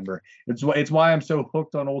I remember. It's why I'm so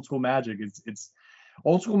hooked on old school Magic. It's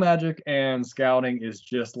old school Magic and scouting is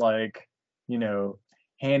just like,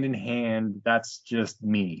 hand in hand. That's just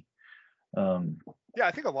me. Yeah,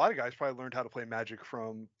 I think a lot of guys probably learned how to play Magic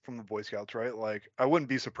from the Boy Scouts, right? Like I wouldn't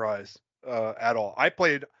be surprised at all.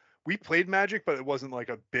 We played Magic, but it wasn't like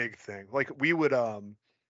a big thing. Like I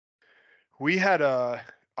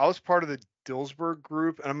was part of the Dillsburg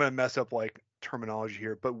group, and I'm gonna mess up like terminology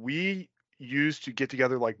here, but we used to get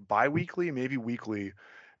together like bi-weekly, maybe weekly,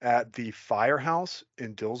 at the Firehouse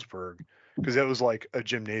in Dillsburg, because it was like a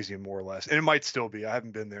gymnasium more or less, and it might still be. I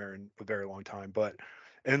haven't been there in a very long time,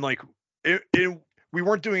 and like we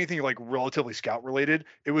weren't doing anything like relatively scout related.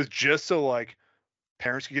 It was just so like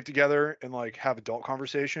parents could get together and like have adult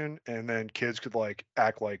conversation, and then kids could like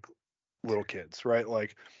act like little kids, right?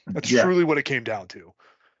 Like that's truly what it came down to.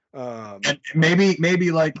 And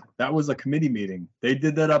maybe like that was a committee meeting. They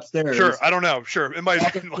did that upstairs. Sure, I don't know. Sure, it might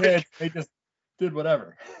have been like they just did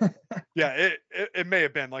whatever. Yeah, it may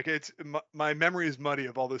have been like my memory is muddy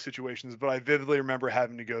of all those situations, but I vividly remember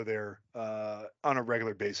having to go there on a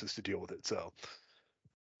regular basis to deal with it. So,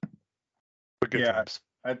 but good times.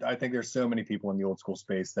 I think there's so many people in the old school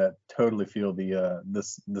space that totally feel the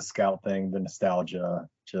scout thing, the nostalgia,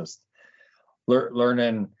 just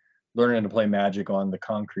learning to play Magic on the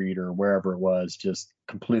concrete or wherever it was, just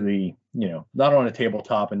completely, not on a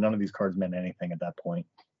tabletop, and none of these cards meant anything at that point.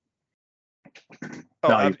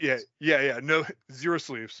 Oh, yeah. No, zero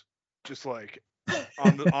sleeves, just like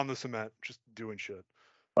on the cement, just doing shit.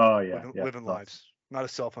 Oh yeah, living lives. Not a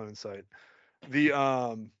cell phone in sight.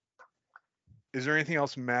 Is there anything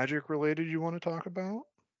else Magic related you want to talk about?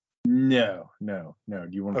 No. Do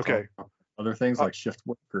you want to talk about other things like shift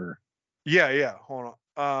work or? Yeah. Hold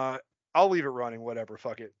on. I'll leave it running. Whatever.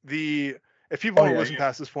 Fuck it. If people want to listen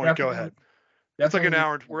past this point, go ahead. It's like an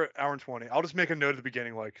hour. We're at hour and 20. I'll just make a note at the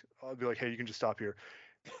beginning. Like I'll be like, hey, you can just stop here.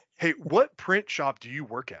 Hey, what print shop do you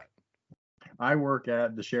work at? I work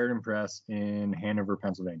at the Sheridan Press in Hanover,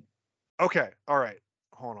 Pennsylvania. Okay. All right.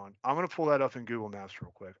 Hold on. I'm gonna pull that up in Google Maps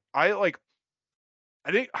real quick. I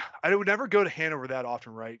would never go to Hanover that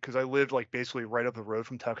often, right? Because I lived like basically right up the road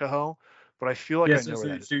from Tuckahoe. but I feel like Yeah, I know where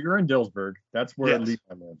that is. so you're in Dillsburg. That's where Yes. Levi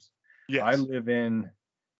lives. Yes.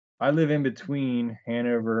 I live in between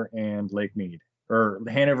Hanover and Lake Mead, or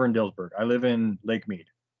Hanover and Dillsburg. I live in Lake Mead.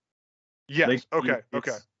 Yes. Lake Mead,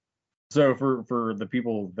 Okay. So for the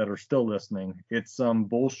people that are still listening, it's some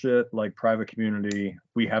bullshit like private community.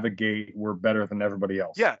 We have a gate. We're better than everybody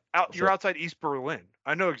else. Yeah, you're outside East Berlin.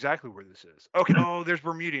 I know exactly where this is. Okay. Oh, there's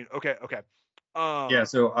Bermudian. Okay. Yeah,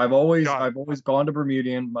 so I've always gone to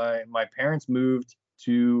Bermudian. My parents moved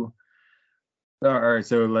to. All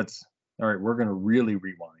right, we're gonna really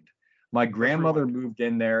rewind. My grandmother moved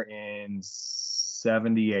in there in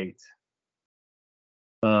 '78.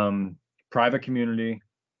 Private community,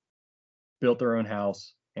 built their own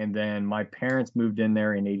house, and then my parents moved in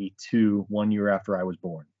there in '82, 1 year after I was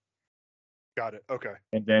born. Got it. Okay.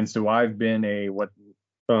 And then so I've been what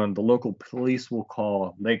the local police will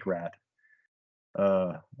call lake rat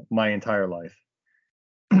my entire life.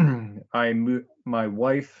 My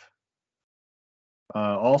wife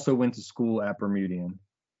also went to school at Bermudian.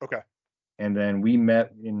 Okay. And then we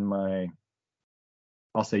met in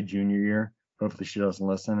I'll say junior year. Hopefully she doesn't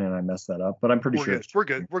listen and I messed that up, but I'm pretty sure. We're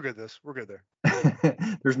good. We're good there.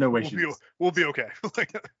 There's no way we'll be okay.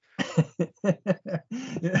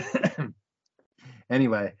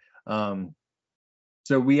 Anyway,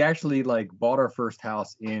 so we actually like bought our first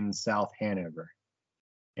house in South Hanover.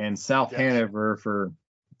 And South Hanover, for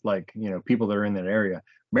like, people that are in that area,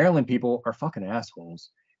 Maryland people are fucking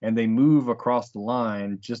assholes. And they move across the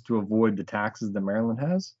line just to avoid the taxes that Maryland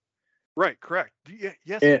has. Right, correct.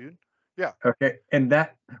 Yes, dude. Yeah. Okay. And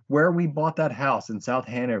where we bought that house in South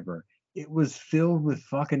Hanover, it was filled with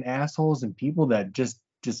fucking assholes and people that just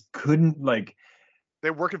couldn't, like.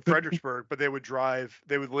 They work in Fredericksburg, but they would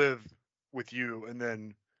live with you and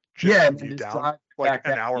then commute down like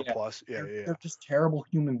an hour plus. Yeah. They're just terrible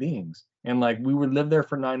human beings. And like we would live there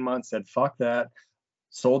for 9 months, said fuck that,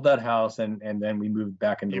 sold that house, and then we moved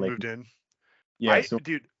back into Lake. Moved in. Yeah.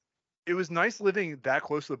 Dude, it was nice living that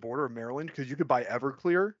close to the border of Maryland because you could buy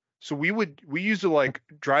Everclear. So we used to like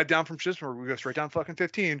drive down from Shippensburg. We go straight down fucking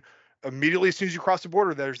 15. Immediately as soon as you cross the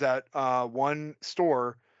border, there's that one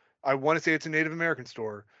store. I want to say it's a Native American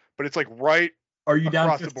store, but it's like right. Are you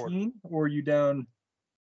down 15 the border? Or are you down?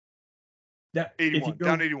 81.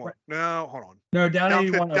 Down 81. Right. No, hold on. No, down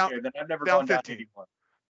 81. Okay, then I've never gone 15.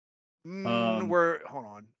 Down 81. Hold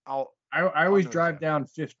on. I always drive down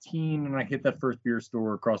 15 and I hit that first beer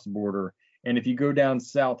store across the border. And if you go down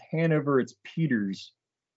South Hanover, it's Peters.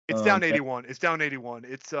 It's down 81. It's down 81.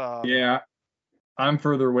 It's yeah. I'm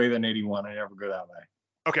further away than 81. I never go that way.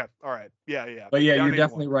 Okay. All right. Yeah. But yeah, you're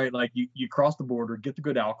definitely right. Like you cross the border, get the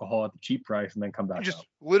good alcohol at the cheap price, and then come back. You just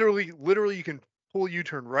literally you can pull a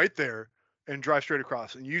U-turn right there and drive straight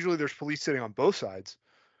across. And usually there's police sitting on both sides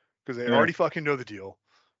because they already fucking know the deal.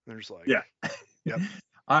 And they're just like, yep.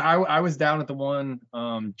 I was down at the one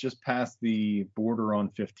just past the border on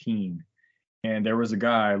 15, and there was a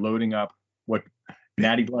guy loading up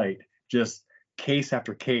Natty Light, just case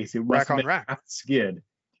after case. It was rack skid,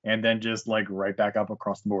 and then just like right back up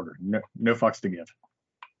across the border. No fucks to give.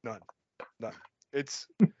 None. It's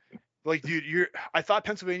like, dude, I thought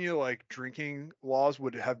Pennsylvania like drinking laws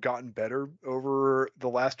would have gotten better over the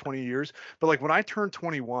last 20 years. But like when I turned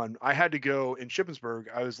 21, I had to go in Shippensburg.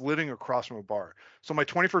 I was living across from a bar. So my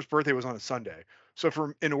 21st birthday was on a Sunday.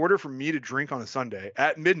 So in order for me to drink on a Sunday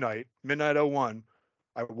at midnight 01,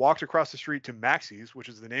 I walked across the street to Maxie's, which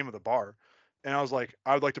is the name of the bar. And I was like,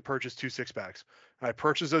 I would like to purchase 2 6-packs. And I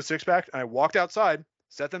purchased those 6-packs and I walked outside,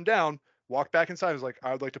 set them down, walked back inside. I was like,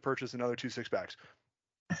 I would like to purchase another 2 6-packs.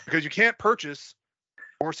 Because you can't purchase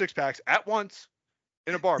 4 6-packs at once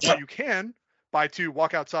in a bar, but you can buy 2,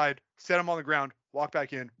 walk outside, set them on the ground, walk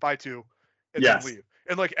back in, buy 2, and then leave.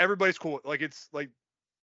 And like everybody's cool. Like it's like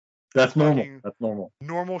that's normal. That's normal.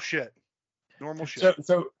 Normal shit. Normal shit.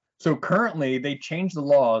 So currently they changed the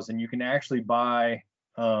laws, and you can actually buy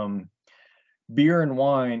beer and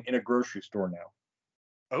wine in a grocery store now.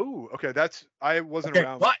 Oh, okay. I wasn't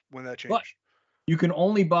around when that changed. But you can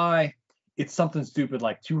only buy. It's something stupid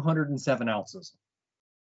like 207 ounces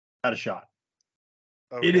at a shot.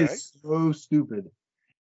 Okay. It is so stupid.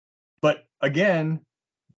 But again,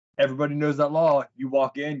 everybody knows that law. You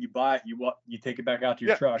walk in, you buy it, you take it back out to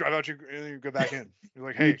your truck. Drive out, and you go back in. You're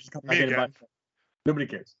like, hey, me again. Nobody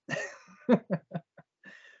cares. I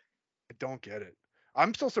don't get it.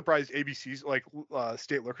 I'm still surprised ABC's like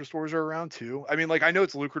state liquor stores are around too. I mean, like I know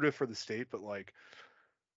it's lucrative for the state, but like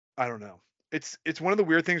I don't know. It's one of the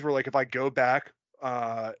weird things where like if I go back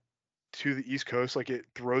to the East Coast, like it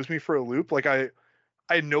throws me for a loop. Like I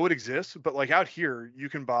know it exists, but like out here you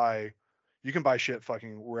can buy shit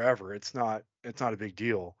fucking wherever. It's not a big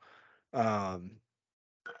deal. But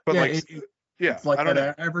Yeah, like, yeah, it's like I don't that know.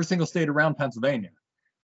 at every single state around Pennsylvania.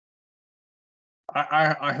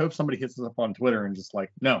 I hope somebody hits us up on Twitter and just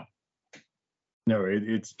like, no,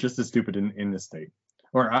 it's just as stupid in this state.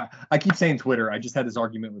 Or I keep saying Twitter. I just had this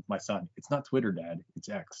argument with my son. It's not Twitter, Dad. It's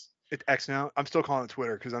X. It's X now. I'm still calling it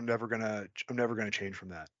Twitter because I'm never gonna change from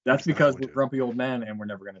that. I'm That's just not because going we're to. grumpy old men and we're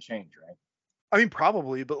never going to change, right? I mean,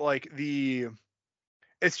 probably, but like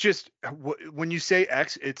it's just when you say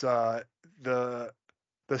X, it's the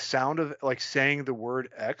sound of like saying the word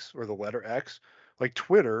X or the letter X, like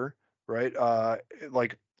Twitter, right?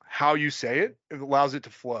 Like how you say it, it allows it to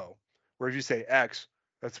flow. Where if you say X,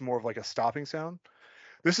 that's more of like a stopping sound.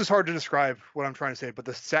 This is hard to describe what I'm trying to say, but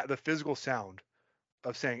the physical sound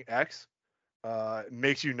of saying X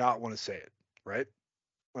makes you not want to say it, right?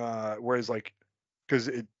 Whereas like, because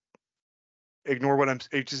ignore what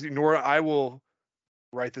just ignore. I will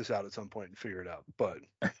write this out at some point and figure it out, but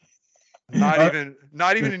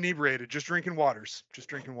not even inebriated, just drinking waters,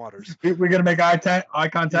 We're gonna make eye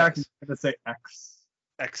contact. Yes. And say X.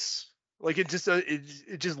 X. Like it just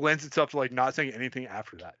it just lends itself to like not saying anything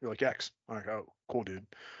after that. You're like X. I'm like, oh, cool, dude.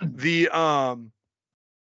 The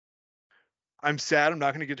I'm sad I'm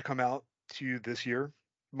not going to get to come out to you this year.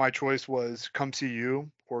 My choice was come see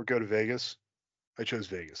you or go to Vegas. I chose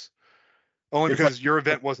Vegas only It's because your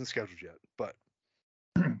event wasn't scheduled yet. But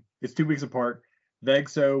it's 2 weeks apart.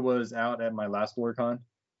 Vegso was out at my last WarCon.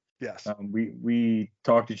 yes, We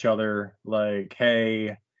talked to each other like,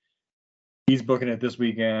 hey, he's booking it this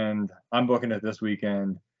weekend. I'm booking it this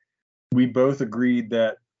weekend. We both agreed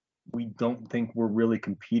that we don't think we're really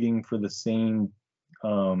competing for the same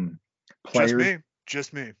players.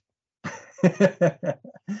 just me.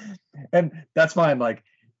 And that's fine. Like,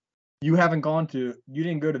 you didn't go to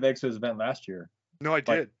Vegso's event last year. No, I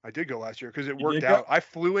did. Like, I did go last year because it you worked did go? out. I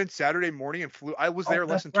flew in Saturday morning and I was there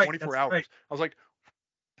less than 24 hours. Right. I was like,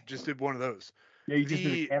 just did one of those. Yeah, you just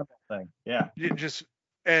did a cannibal thing. Yeah. Just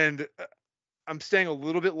and I'm staying a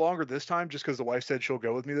little bit longer this time just because the wife said she'll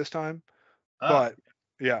go with me this time. But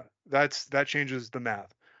yeah, that changes the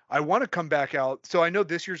math. I want to come back out. So I know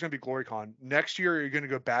this year's going to be GloryCon. Next year, you're going to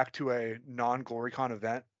go back to a non-GloryCon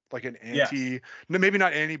event, like an Yes. no, maybe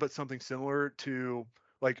not anti, but something similar to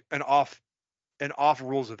like an off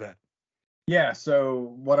rules event. Yeah.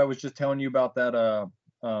 So what I was just telling you about that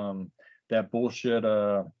bullshit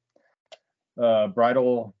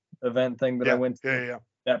bridal event thing that I went to. Yeah.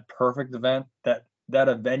 That perfect event. That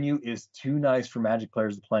a venue is too nice for Magic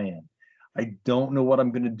players to play in. I don't know what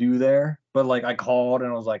I'm gonna do there, but like I called and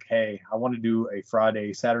I was like, hey, I want to do a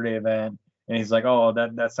Saturday event. And he's like, oh,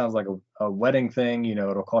 that sounds like a wedding thing,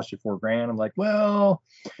 it'll cost you $4,000. I'm like, well,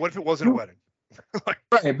 what if it wasn't a wedding?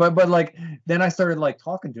 Right, but like then I started like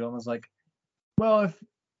talking to him. I was like, well, if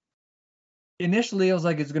initially I was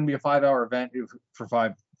like, it's gonna be a 5-hour event for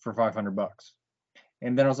 $500.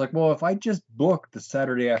 And then I was like, well, if I just book the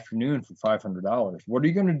Saturday afternoon for $500, what are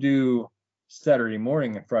you gonna do Saturday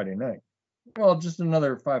morning and Friday night? Well, just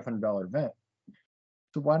another $500 event.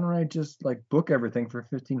 So why don't I just like book everything for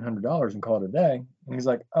 $1,500 and call it a day? And he's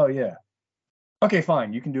like, oh yeah, okay,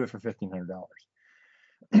 fine, you can do it for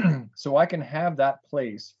 $1,500. So I can have that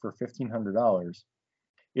place for $1,500.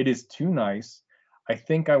 It is too nice. I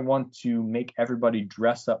think I want to make everybody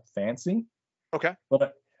dress up fancy. Okay.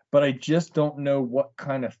 But I just don't know what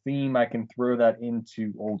kind of theme I can throw that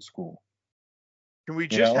into old school. Can we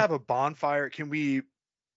just have a bonfire? Can we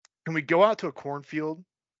go out to a cornfield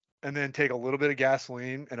and then take a little bit of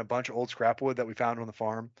gasoline and a bunch of old scrap wood that we found on the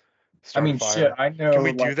farm? I mean, shit, I know. Can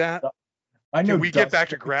we do that? I know. Can we get back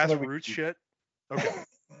to grassroots shit? Okay.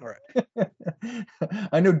 All right.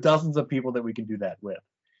 I know dozens of people that we can do that with.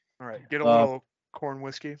 All right. Get a little corn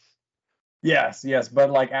whiskey. Yes.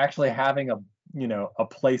 But like actually having a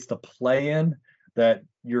place to play in that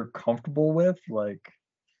you're comfortable with, like,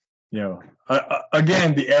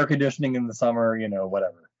 again, the air conditioning in the summer,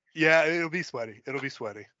 whatever. Yeah, it'll be sweaty.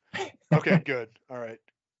 Okay, good. All right.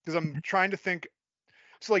 Because I'm trying to think.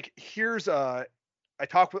 So like, here's I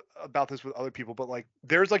talk about this with other people, but like,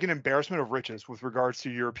 there's like an embarrassment of riches with regards to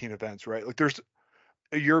European events, right? Like, there's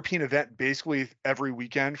a European event basically every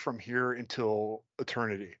weekend from here until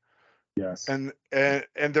eternity. Yes. And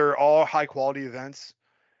they're all high quality events.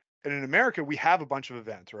 And in America, we have a bunch of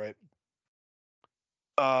events, right?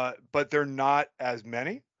 But they're not as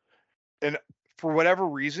many. And for whatever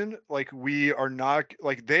reason, like we are not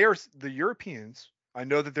like they are the Europeans. I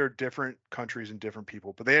know that they're different countries and different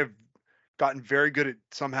people, but they have gotten very good at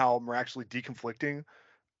somehow miraculously deconflicting,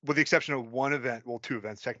 with the exception of one event, well, two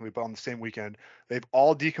events technically, but on the same weekend, they've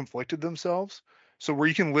all deconflicted themselves. So where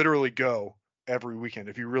you can literally go every weekend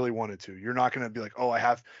if you really wanted to. You're not going to be like, oh, I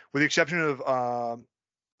have, with the exception of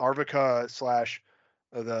Arvika slash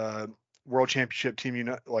the World Championship Team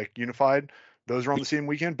Unified. Those are on the same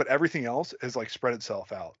weekend, but everything else has like spread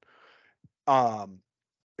itself out.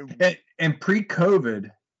 And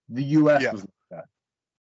pre-COVID, the U.S. Yeah. was like that.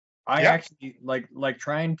 I actually like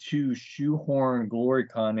trying to shoehorn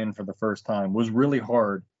GloryCon in for the first time was really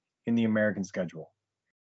hard in the American schedule.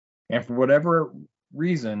 And for whatever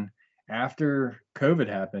reason, after COVID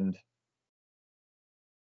happened,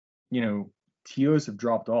 TOs have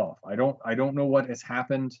dropped off. I don't know what has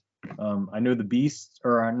happened. I know the Beasts,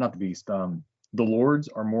 or not the Beast, the Lords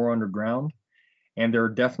are more underground, and there are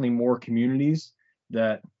definitely more communities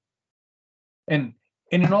that, and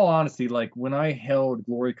in all honesty, like when I held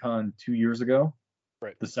GloryCon 2 years ago,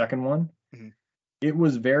 right, the second one, mm-hmm. It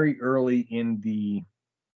was very early in the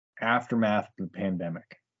aftermath of the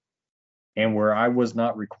pandemic, and where I was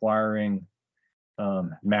not requiring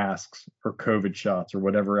masks or COVID shots or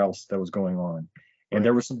whatever else that was going on. And right.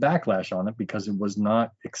 There was some backlash on it because it was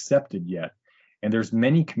not accepted yet. And there's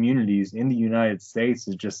many communities in the United States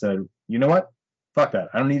that just said, you know what? Fuck that.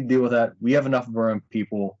 I don't need to deal with that. We have enough of our own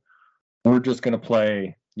people. We're just going to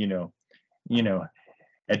play,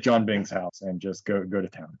 at John Bing's house and just go to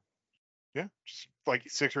town. Yeah. Just like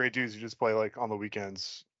 6 or 8 dudes who just play like on the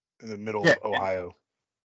weekends in the middle of Ohio.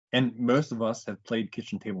 And most of us have played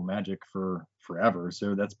kitchen table Magic for forever,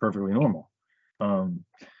 so that's perfectly normal.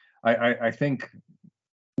 I think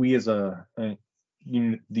we as the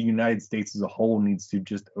United States as a whole needs to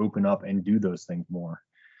just open up and do those things more.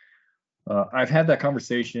 I've had that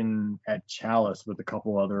conversation at Chalice with a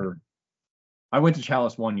couple other. I went to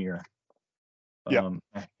Chalice one year, and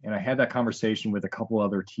I had that conversation with a couple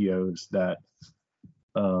other TOs that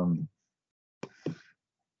I'm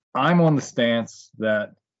on the stance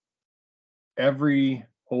that every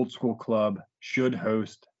old school club should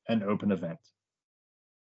host an open event.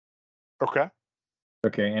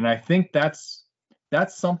 Okay, and I think that's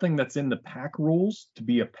something that's in the PAC rules to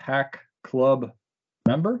be a PAC club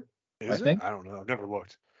member. I think. I don't know. I've never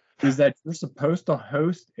looked. Is that you're supposed to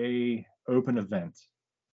host a open event.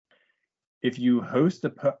 If you host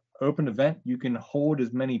a open event, you can hold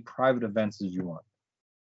as many private events as you want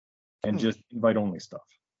and just invite only stuff.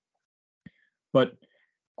 But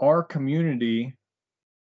our community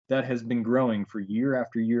that has been growing for year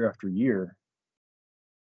after year after year,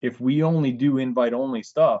 if we only do invite only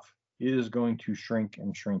stuff, it is going to shrink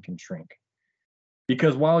and shrink and shrink.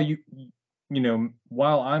 Because while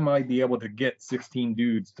I might be able to get 16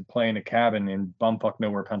 dudes to play in a cabin in bumfuck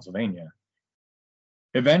nowhere, Pennsylvania,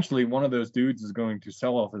 eventually one of those dudes is going to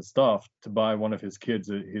sell off his stuff to buy one of his kids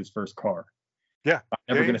his first car. Yeah.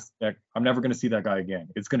 I'm never gonna see that guy again.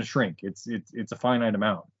 It's gonna shrink. It's a finite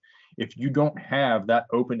amount. If you don't have that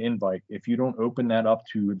open invite, if you don't open that up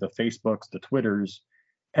to the Facebooks, the Twitters,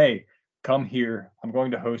 hey, come here, I'm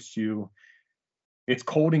going to host you. It's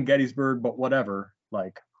cold in Gettysburg, but whatever.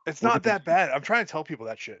 Like, it's not that bad. I'm trying to tell people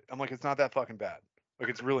that shit. I'm like, it's not that fucking bad. Like,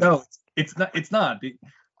 it's really no, it's not. It's not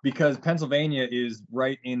because Pennsylvania is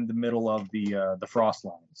right in the middle of the frost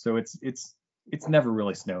line, so it's never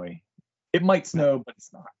really snowy. It might snow, but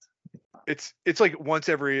it's not. It's like once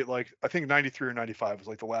every, like, I think 93 or 95 was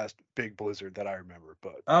like the last big blizzard that I remember.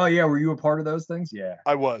 But oh yeah, were you a part of those things? Yeah,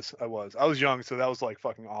 I was young, so that was like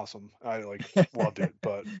fucking awesome. I like loved it,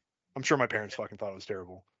 but I'm sure my parents fucking thought it was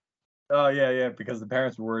terrible. Oh yeah, because the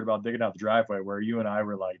parents were worried about digging out the driveway, where you and I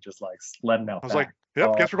were like just like sledding out. I was like,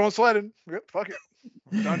 yep, guess we're going sledding. Yep, fuck it,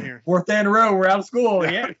 we're done here. Fourth day in a row, we're out of school.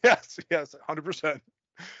 Yeah. Yes, 100%.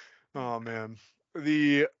 Oh man,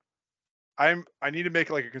 I need to make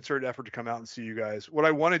like a concerted effort to come out and see you guys. What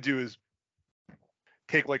I want to do is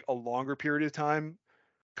take like a longer period of time,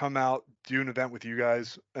 come out, do an event with you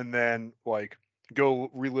guys, and then like go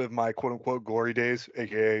relive my quote unquote glory days,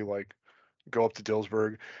 aka like go up to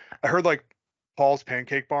Dillsburg. I heard like Paul's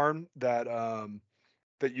Pancake Barn that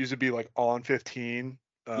used to be like on 15.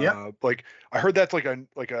 Like I heard that's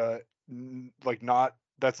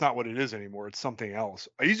that's not what it is anymore. It's something else.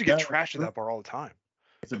 I used to get trashed at that bar all the time.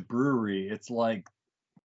 It's a brewery. It's like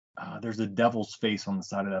there's a devil's face on the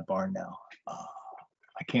side of that bar now.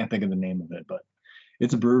 I can't think of the name of it, but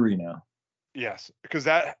it's a brewery now. Yes, because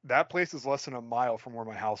that place is less than a mile from where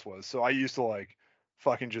my house was. So I used to like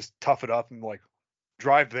fucking just tough it up and like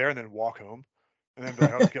drive there and then walk home and then be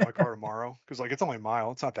like, I'll just get my car tomorrow because like it's only a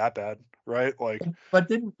mile. It's not that bad, right? Like, but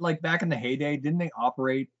didn't like back in the heyday, didn't they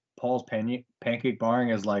operate Paul's Pancake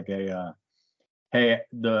Barn as like a hey,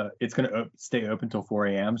 it's gonna stay open till 4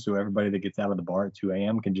 a.m. so everybody that gets out of the bar at 2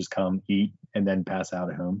 a.m. can just come eat and then pass out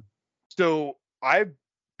at home? So I've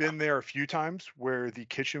been there a few times where the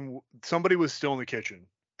kitchen, somebody was still in the kitchen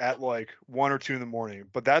at like 1 or 2 in the morning,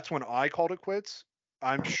 but that's when I called it quits.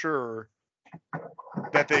 I'm sure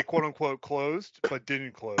that they quote unquote closed, but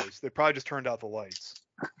didn't close. They probably just turned out the lights.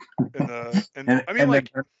 And I mean, and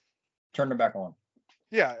like, then turn it back on.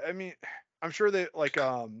 yeah, I mean, I'm sure that like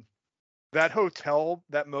that hotel,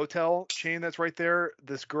 that motel chain that's right there,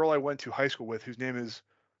 this girl I went to high school with, whose name is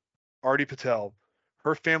Artie Patel,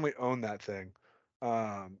 her family owned that thing.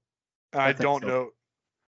 I That thing's don't still, know.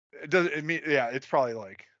 It doesn't. I mean, yeah, it's probably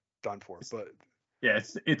like done for. But yeah,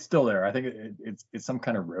 it's still there. I think it's some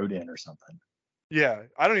kind of road in or something. yeah,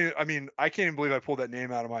 I don't even. I mean, I can't even believe I pulled that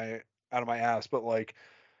name out of my ass. But like,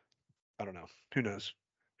 I don't know. Who knows?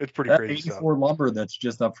 It's pretty That crazy stuff. 84 lumber that's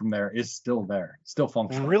just up from there is still there, still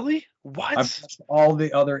functional. Really? I've What? watched all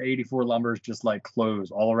the other 84 lumbers just like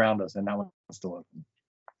close all around us, and that one's still open.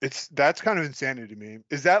 That's kind of insanity to me.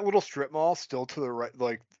 Is that little strip mall still to the right,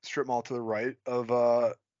 like strip mall to the right of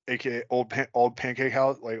aka old pancake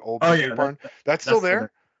house, like old Oh pancake yeah, barn? That's that's still still there?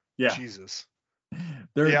 there. Yeah, Jesus. Yeah, I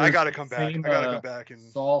there's gotta the come back. same I gotta come back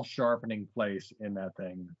and saw sharpening place in that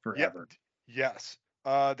thing yeah, forever. yes.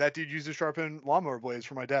 That dude used to sharpen lawnmower blades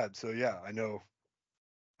for my dad. So yeah, I know.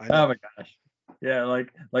 Oh my gosh. Yeah,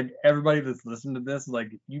 like everybody that's listened to this, like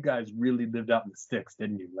you guys really lived out in the sticks,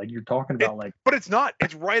 didn't you? Like you're talking about like But it's not.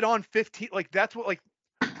 It's right on 15. Like that's what like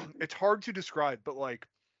it's hard to describe, but like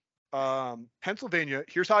Pennsylvania,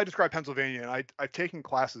 here's how I describe Pennsylvania. And I've taken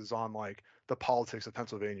classes on like the politics of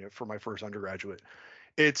Pennsylvania for my first undergraduate.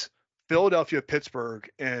 It's Philadelphia, Pittsburgh,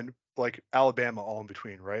 and like Alabama all in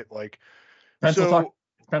between, right? Like Pennsylvania. so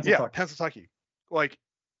yeah, Pennsylvania. Pennsylvania. Like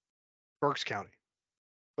Berks County.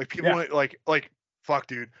 Like people Yeah. like fuck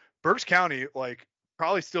dude. Berks County like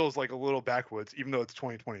probably still is like a little backwoods, even though it's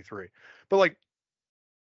 2023. But like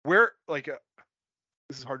where like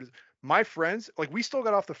this is hard to my friends like we still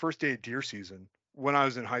got off the first day of deer season when I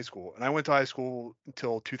was in high school, and I went to high school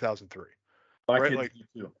until 2003. My Right? kids Like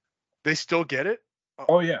do too. they still get it.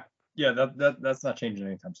 Oh yeah. Yeah, that's not changing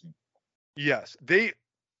anytime soon. Yes, they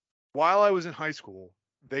while I was in high school,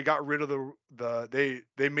 they got rid of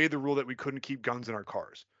they made the rule that we couldn't keep guns in our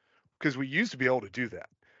cars because we used to be able to do that.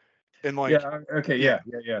 And like Yeah, okay, yeah,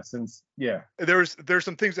 yeah. Since yeah. there's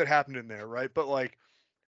some things that happened in there, right? But like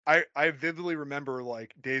I vividly remember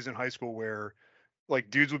like days in high school where like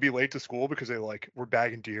dudes would be late to school because they like were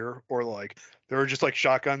bagging deer, or like there were just like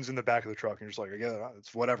shotguns in the back of the truck and you're just like, yeah,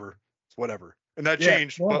 it's whatever. It's whatever. And that Yeah,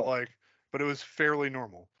 changed, but normal. like but it was fairly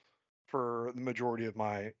normal for the majority of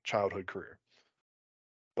my childhood career.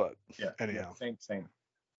 But Yeah, anyhow. same.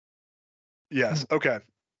 Yes. Okay.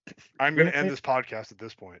 I'm When gonna end when, this podcast at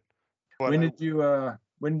this point. But when did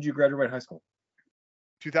you graduate high school?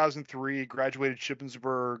 2003, graduated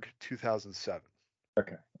Shippensburg 2007.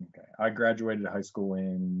 Okay. I graduated high school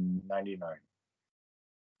in 99.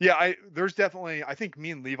 Yeah, there's definitely I think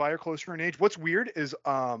me and Levi are closer in age. What's weird is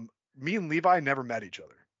me and Levi never met each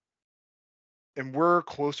other. And we're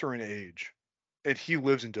closer in age. And he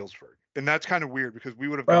lives in Dillsburg. And that's kind of weird because we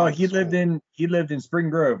would have Well, gone to school. he lived in Spring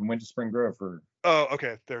Grove and went to Spring Grove for Oh,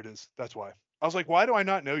 okay, there it is. That's why. I was like, why do I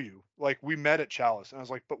not know you? Like we met at Chalice, and I was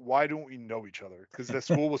like, but why don't we know each other? Because the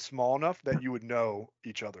school was small enough that you would know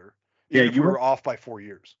each other, Yeah, even if we were off by 4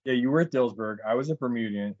 years. Yeah, you were at Dillsburg. I was at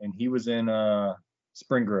Bermudian, and he was in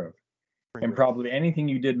Spring Grove. Spring And Grove. probably anything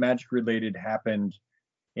you did magic related happened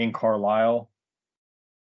in Carlisle.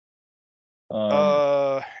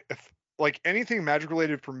 If like anything magic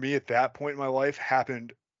related for me at that point in my life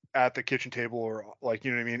happened at the kitchen table, or like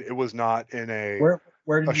you know what I mean. It was not in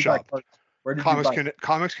where did a you buy shop. cards? Where did you buy?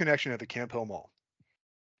 Comics Connection at the Camp Hill Mall.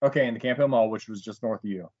 Okay, in the Camp Hill Mall, which was just north of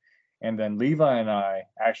you. And then Levi and I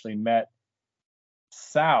actually met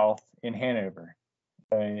south in Hanover,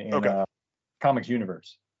 in Okay. Comics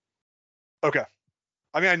Universe. Okay.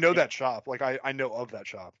 I mean, I know that shop. Like I know of that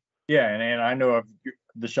shop. Yeah, and I know of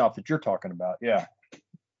the shop that you're talking about. Yeah.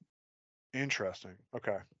 Interesting.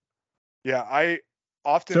 Okay. Yeah, I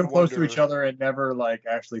often So close to wonder. each other and never like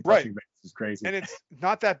actually Right. touching base is crazy. And it's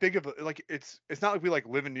not that big of a like it's not like we like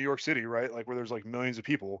live in New York City, right? Like where there's like millions of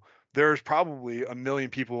people. There's probably a million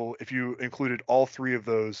people if you included all three of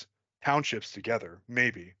those townships together.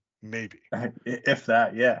 Maybe. If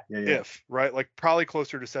that, yeah. If, right? Like probably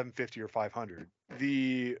closer to 750 or 500.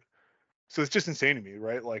 So it's just insane to me,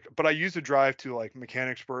 right? Like, but I used to drive to like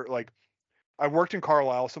Mechanicsburg. Like I worked in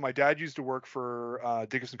Carlisle, so my dad used to work for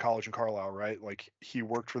Dickinson College in Carlisle, right? Like he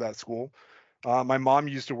worked for that school. My mom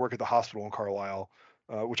used to work at the hospital in Carlisle,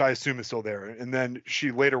 which I assume is still there. And then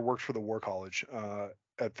she later worked for the War College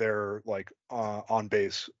at their like on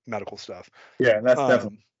base medical stuff. Yeah, that's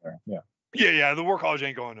definitely there. Yeah. Yeah. The War College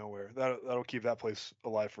ain't going nowhere. That'll keep that place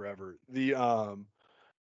alive forever.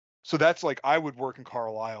 So that's like I would work in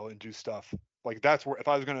Carlisle and do stuff. Like that's where if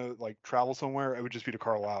I was gonna like travel somewhere, it would just be to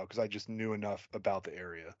Carlisle because I just knew enough about the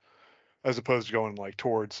area as opposed to going like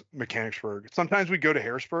towards Mechanicsburg. Sometimes we go to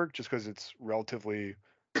Harrisburg just because it's relatively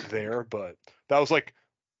there, but that was like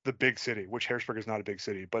the big city, which Harrisburg is not a big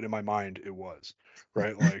city, but in my mind it was,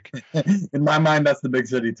 right? Like In my mind, that's the big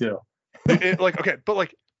city too. like okay, but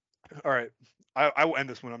like all right, I will end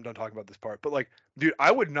this when I'm done talking about this part. But like, dude,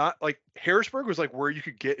 I would not like Harrisburg was like where you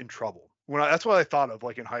could get in trouble. That's what I thought of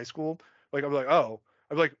like in high school. Like I'd be like, oh,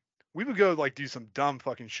 I'd be like, we would go like do some dumb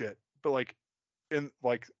fucking shit, but like in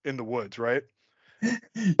the woods, right? You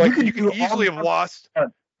Like can you could do all easily have lost, in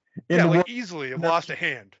yeah, the like world. easily have lost a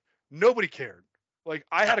hand. Nobody cared. Like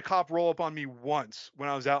I had a cop roll up on me once when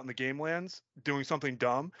I was out in the game lands doing something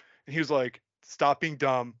dumb, and he was like, "Stop being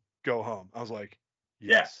dumb, go home." I was like,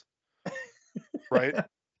 Yeah. "Yes." Right?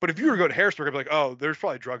 But if you were to go to Harrisburg, I'd be like, oh, there's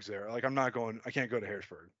probably drugs there. Like I'm not going. I can't go to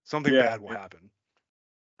Harrisburg. Something Yeah. bad will happen.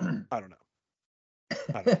 I don't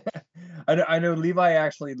know. I know Levi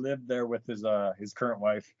actually lived there with his current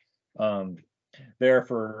wife, um, there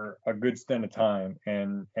for a good stint of time,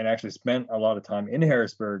 and actually spent a lot of time in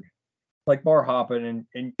Harrisburg, like bar hopping,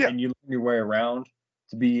 Yeah. and you learn your way around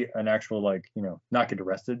to be an actual, like, not get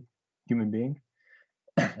arrested human being.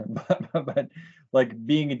 but like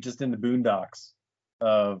being just in the boondocks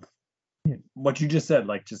of what you just said,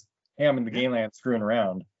 like just hamming the game land, screwing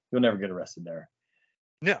around, you'll never get arrested there.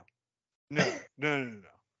 No.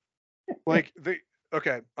 Like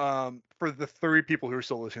okay. For the 3 people who are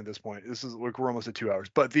still listening at this point, this is like we're almost at 2 hours.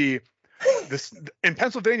 But this in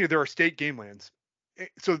Pennsylvania there are state game lands.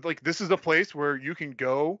 So like this is a place where you can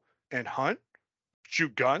go and hunt,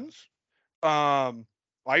 shoot guns.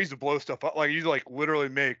 I used to blow stuff up. Like I used to like literally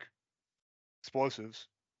make explosives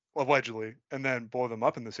allegedly and then blow them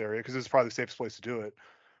up in this area because it's probably the safest place to do it.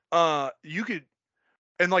 You could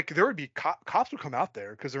and like there would be cops would come out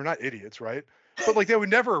there because they're not idiots, right? But like they would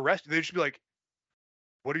never arrest you. They'd just be like,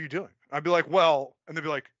 "What are you doing?" I'd be like, "Well," and they'd be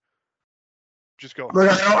like, "Just go." But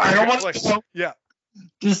I don't want like, to. yeah,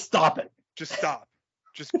 Just stop it. just stop,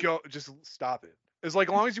 just go, just stop it. It's like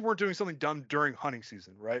as long as you weren't doing something dumb during hunting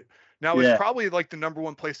season, right? Now it's Yeah. probably like the number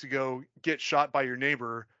one place to go get shot by your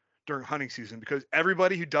neighbor during hunting season because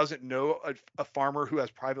everybody who doesn't know a farmer who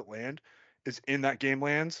has private land is in that game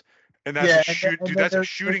lands, and that's Yeah, a shoot, dude. then That's a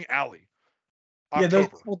shooting alley. those October.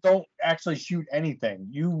 people don't actually shoot anything.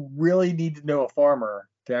 You really need to know a farmer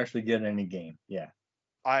to actually get any game. Yeah.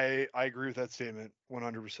 I agree with that statement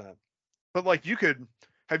 100%. But like you could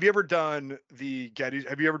have you ever done have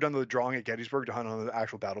you ever done the drawing at Gettysburg to hunt on the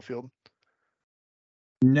actual battlefield?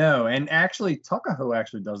 No, and actually Tuckahoe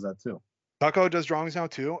actually does that too. Tuckahoe does drawings now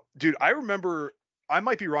too. Dude, I remember I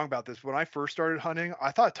might be wrong about this, but when I first started hunting,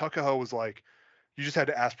 I thought Tuckahoe was like you just had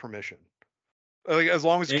to ask permission. Like as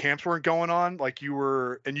long as It, camps weren't going on, like you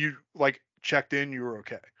were and you like checked in, you were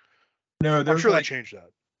okay. no, I'm there's sure they like changed that.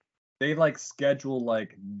 they like schedule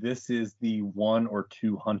like this is the 1 or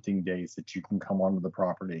 2 hunting days that you can come onto the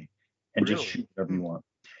property and just Really? shoot whatever you want.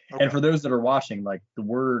 Okay. And for those that are watching, like the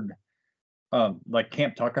word like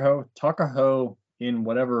Camp Tuckahoe in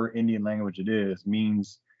whatever Indian language it is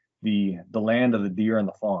means the land of the deer and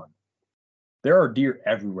the fawn. There are deer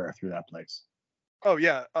everywhere through that place. Oh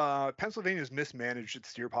yeah, Pennsylvania's mismanaged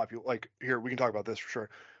its deer population. Like here, we can talk about this for sure.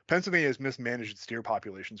 Pennsylvania has mismanaged its deer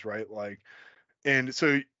populations, right? Like, and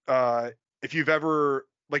so if you've ever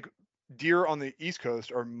like deer on the East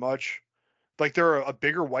Coast are much like they're a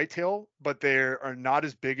bigger whitetail, but they are not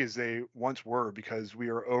as big as they once were because we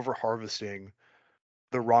are over harvesting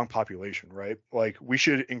the wrong population, right? Like we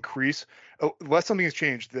should increase unless something has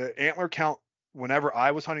changed. The antler count whenever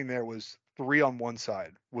I was hunting there was 3 on one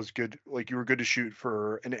side was good. Like you were good to shoot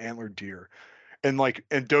for an antlered deer, and like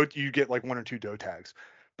and doe you get like 1 or 2 doe tags,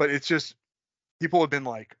 but it's just people have been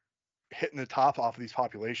like hitting the top off of these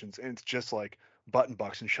populations, and it's just like button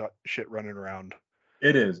bucks and shit running around.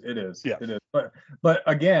 It is. Yeah. It is. But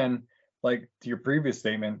again, like to your previous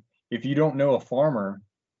statement, if you don't know a farmer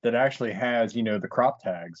that actually has, the crop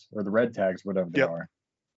tags or the red tags, whatever they Yep.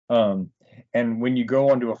 are, and when you go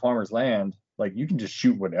onto a farmer's land, like you can just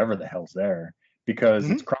shoot whatever the hell's there because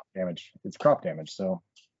it's crop damage. It's crop damage. So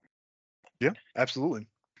yeah, absolutely.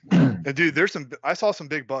 And dude, I saw some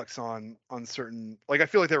big bucks on certain, like I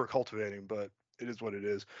feel like they were cultivating, but it is what it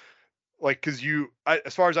is. Like, cause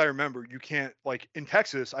as far as I remember, you can't like in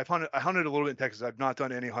Texas, I hunted a little bit in Texas. I've not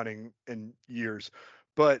done any hunting in years,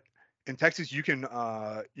 but in Texas, you can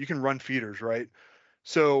run feeders, right?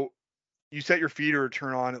 So you set your feeder to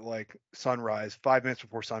turn on at like sunrise, 5 minutes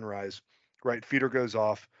before sunrise, right? Feeder goes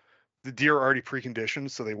off. the deer are already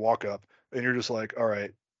preconditioned, so they walk up, and you're just like, all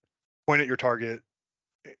right, point at your target,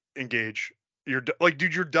 engage. You're like,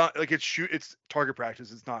 dude, you're done. Like it's target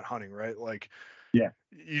practice. It's not hunting, right? Like, Yeah.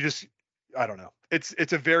 you just, I don't know.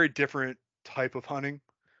 It's a very different type of hunting.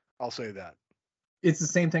 I'll say that. It's the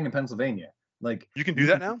same thing in Pennsylvania. Like You can do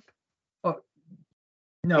that now. Oh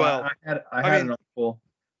no, Well, I had an uncle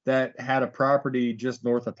that had a property just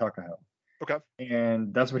north of Tuckahoe. Okay.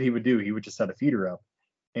 And that's what he would do. He would just set a feeder up,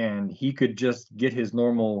 and he could just get his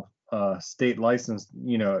normal state license,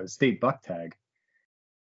 state buck tag.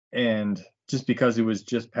 And just because it was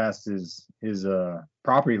just past his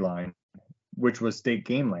property line, which was state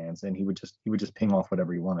game lands, and he would just ping off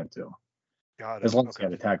whatever he wanted to. Got it. As long as he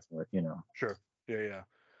had a tag for it, Sure. Yeah.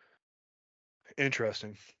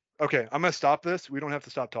 Interesting. Okay, I'm gonna stop this. We don't have to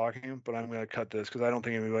stop talking, but I'm gonna cut this because I don't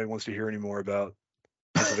think anybody wants to hear any more about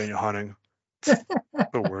Pennsylvania hunting.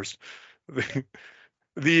 The worst.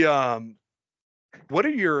 The what are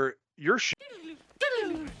your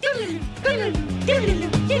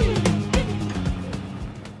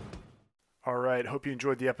All right. Hope you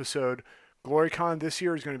enjoyed the episode. GloryCon this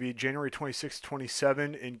year is going to be January 26th,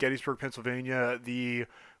 27 in Gettysburg, Pennsylvania. The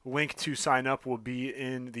link to sign up will be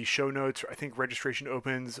in the show notes. I think registration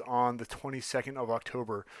opens on the 22nd of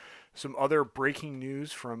October. Some other breaking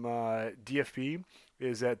news from DFB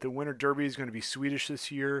is that the Winter Derby is going to be Swedish this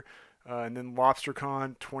year, and then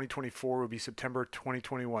LobsterCon 2024 will be September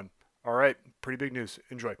 2021. All right. Pretty big news.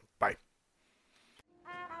 Enjoy. Bye.